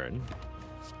good turn.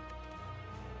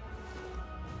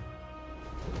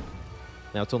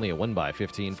 Now it's only a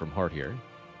 1/15 from heart here.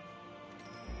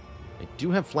 I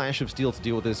do have Flash of Steel to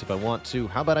deal with this if I want to.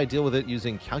 How about I deal with it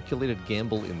using Calculated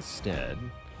Gamble instead?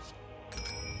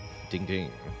 Ding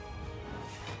ding.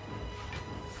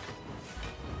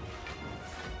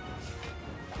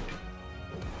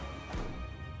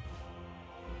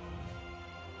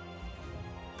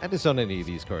 Madness on any of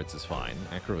these cards is fine.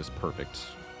 Acro is perfect.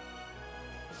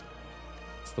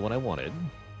 It's the one I wanted.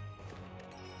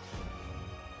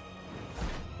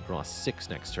 Draw 6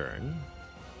 next turn.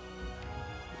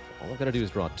 All I've got to do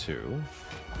is draw 2.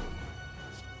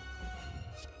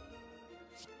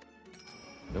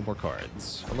 No more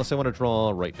cards. Unless I want to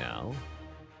draw right now.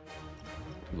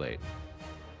 Too late.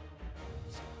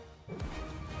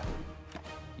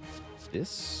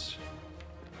 This.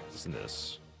 This and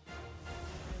this.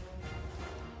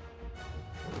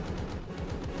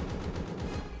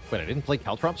 Wait, I didn't play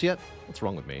Caltrops yet? What's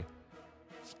wrong with me?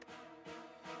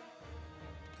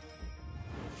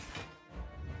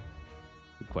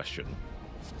 Good question.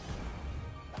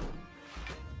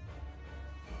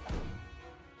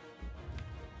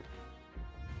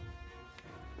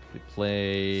 We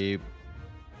play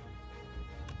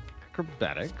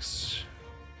Acrobatics.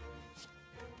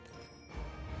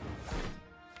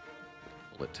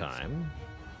 Bullet time.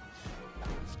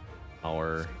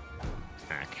 Our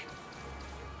attack.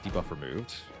 Debuff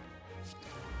removed.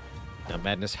 Now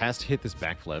Madness has to hit this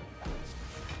backflip.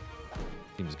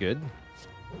 Seems good.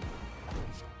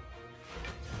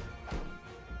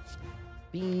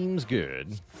 Seems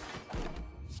good.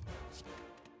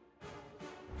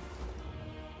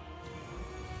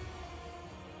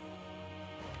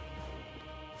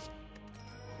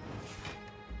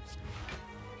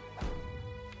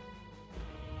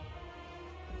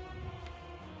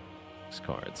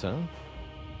 cards, huh?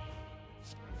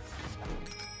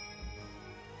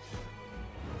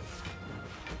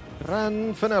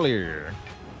 Grand finale.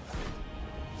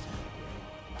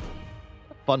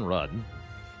 Fun run.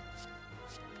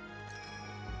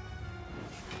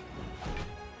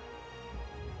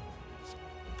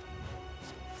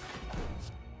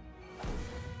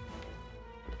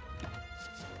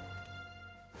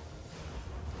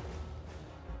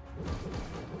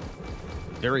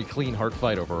 Very clean Heart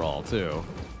fight overall, too.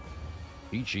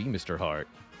 GG, Mr. Hart.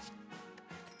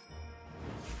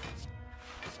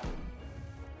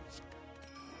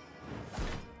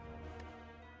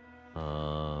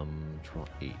 Draw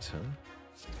 8, huh?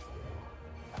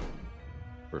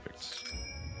 Perfect.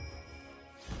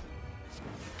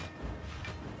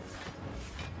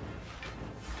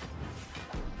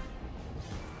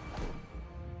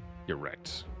 You're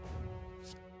wrecked.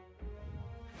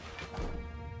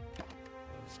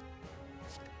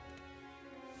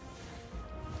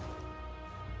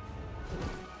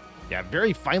 Yeah,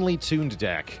 very finely tuned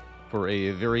deck for a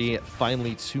very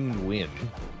finely tuned win.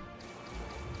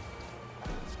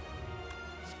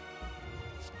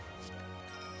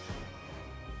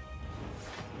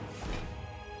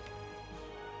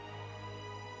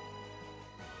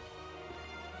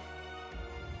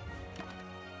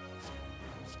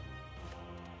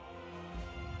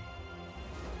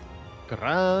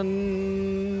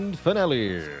 Grand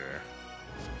finale.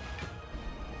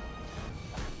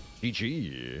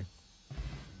 GG.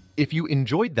 If you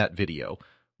enjoyed that video,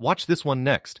 watch this one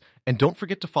next, and don't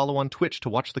forget to follow on Twitch to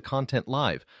watch the content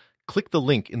live. Click the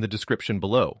link in the description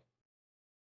below.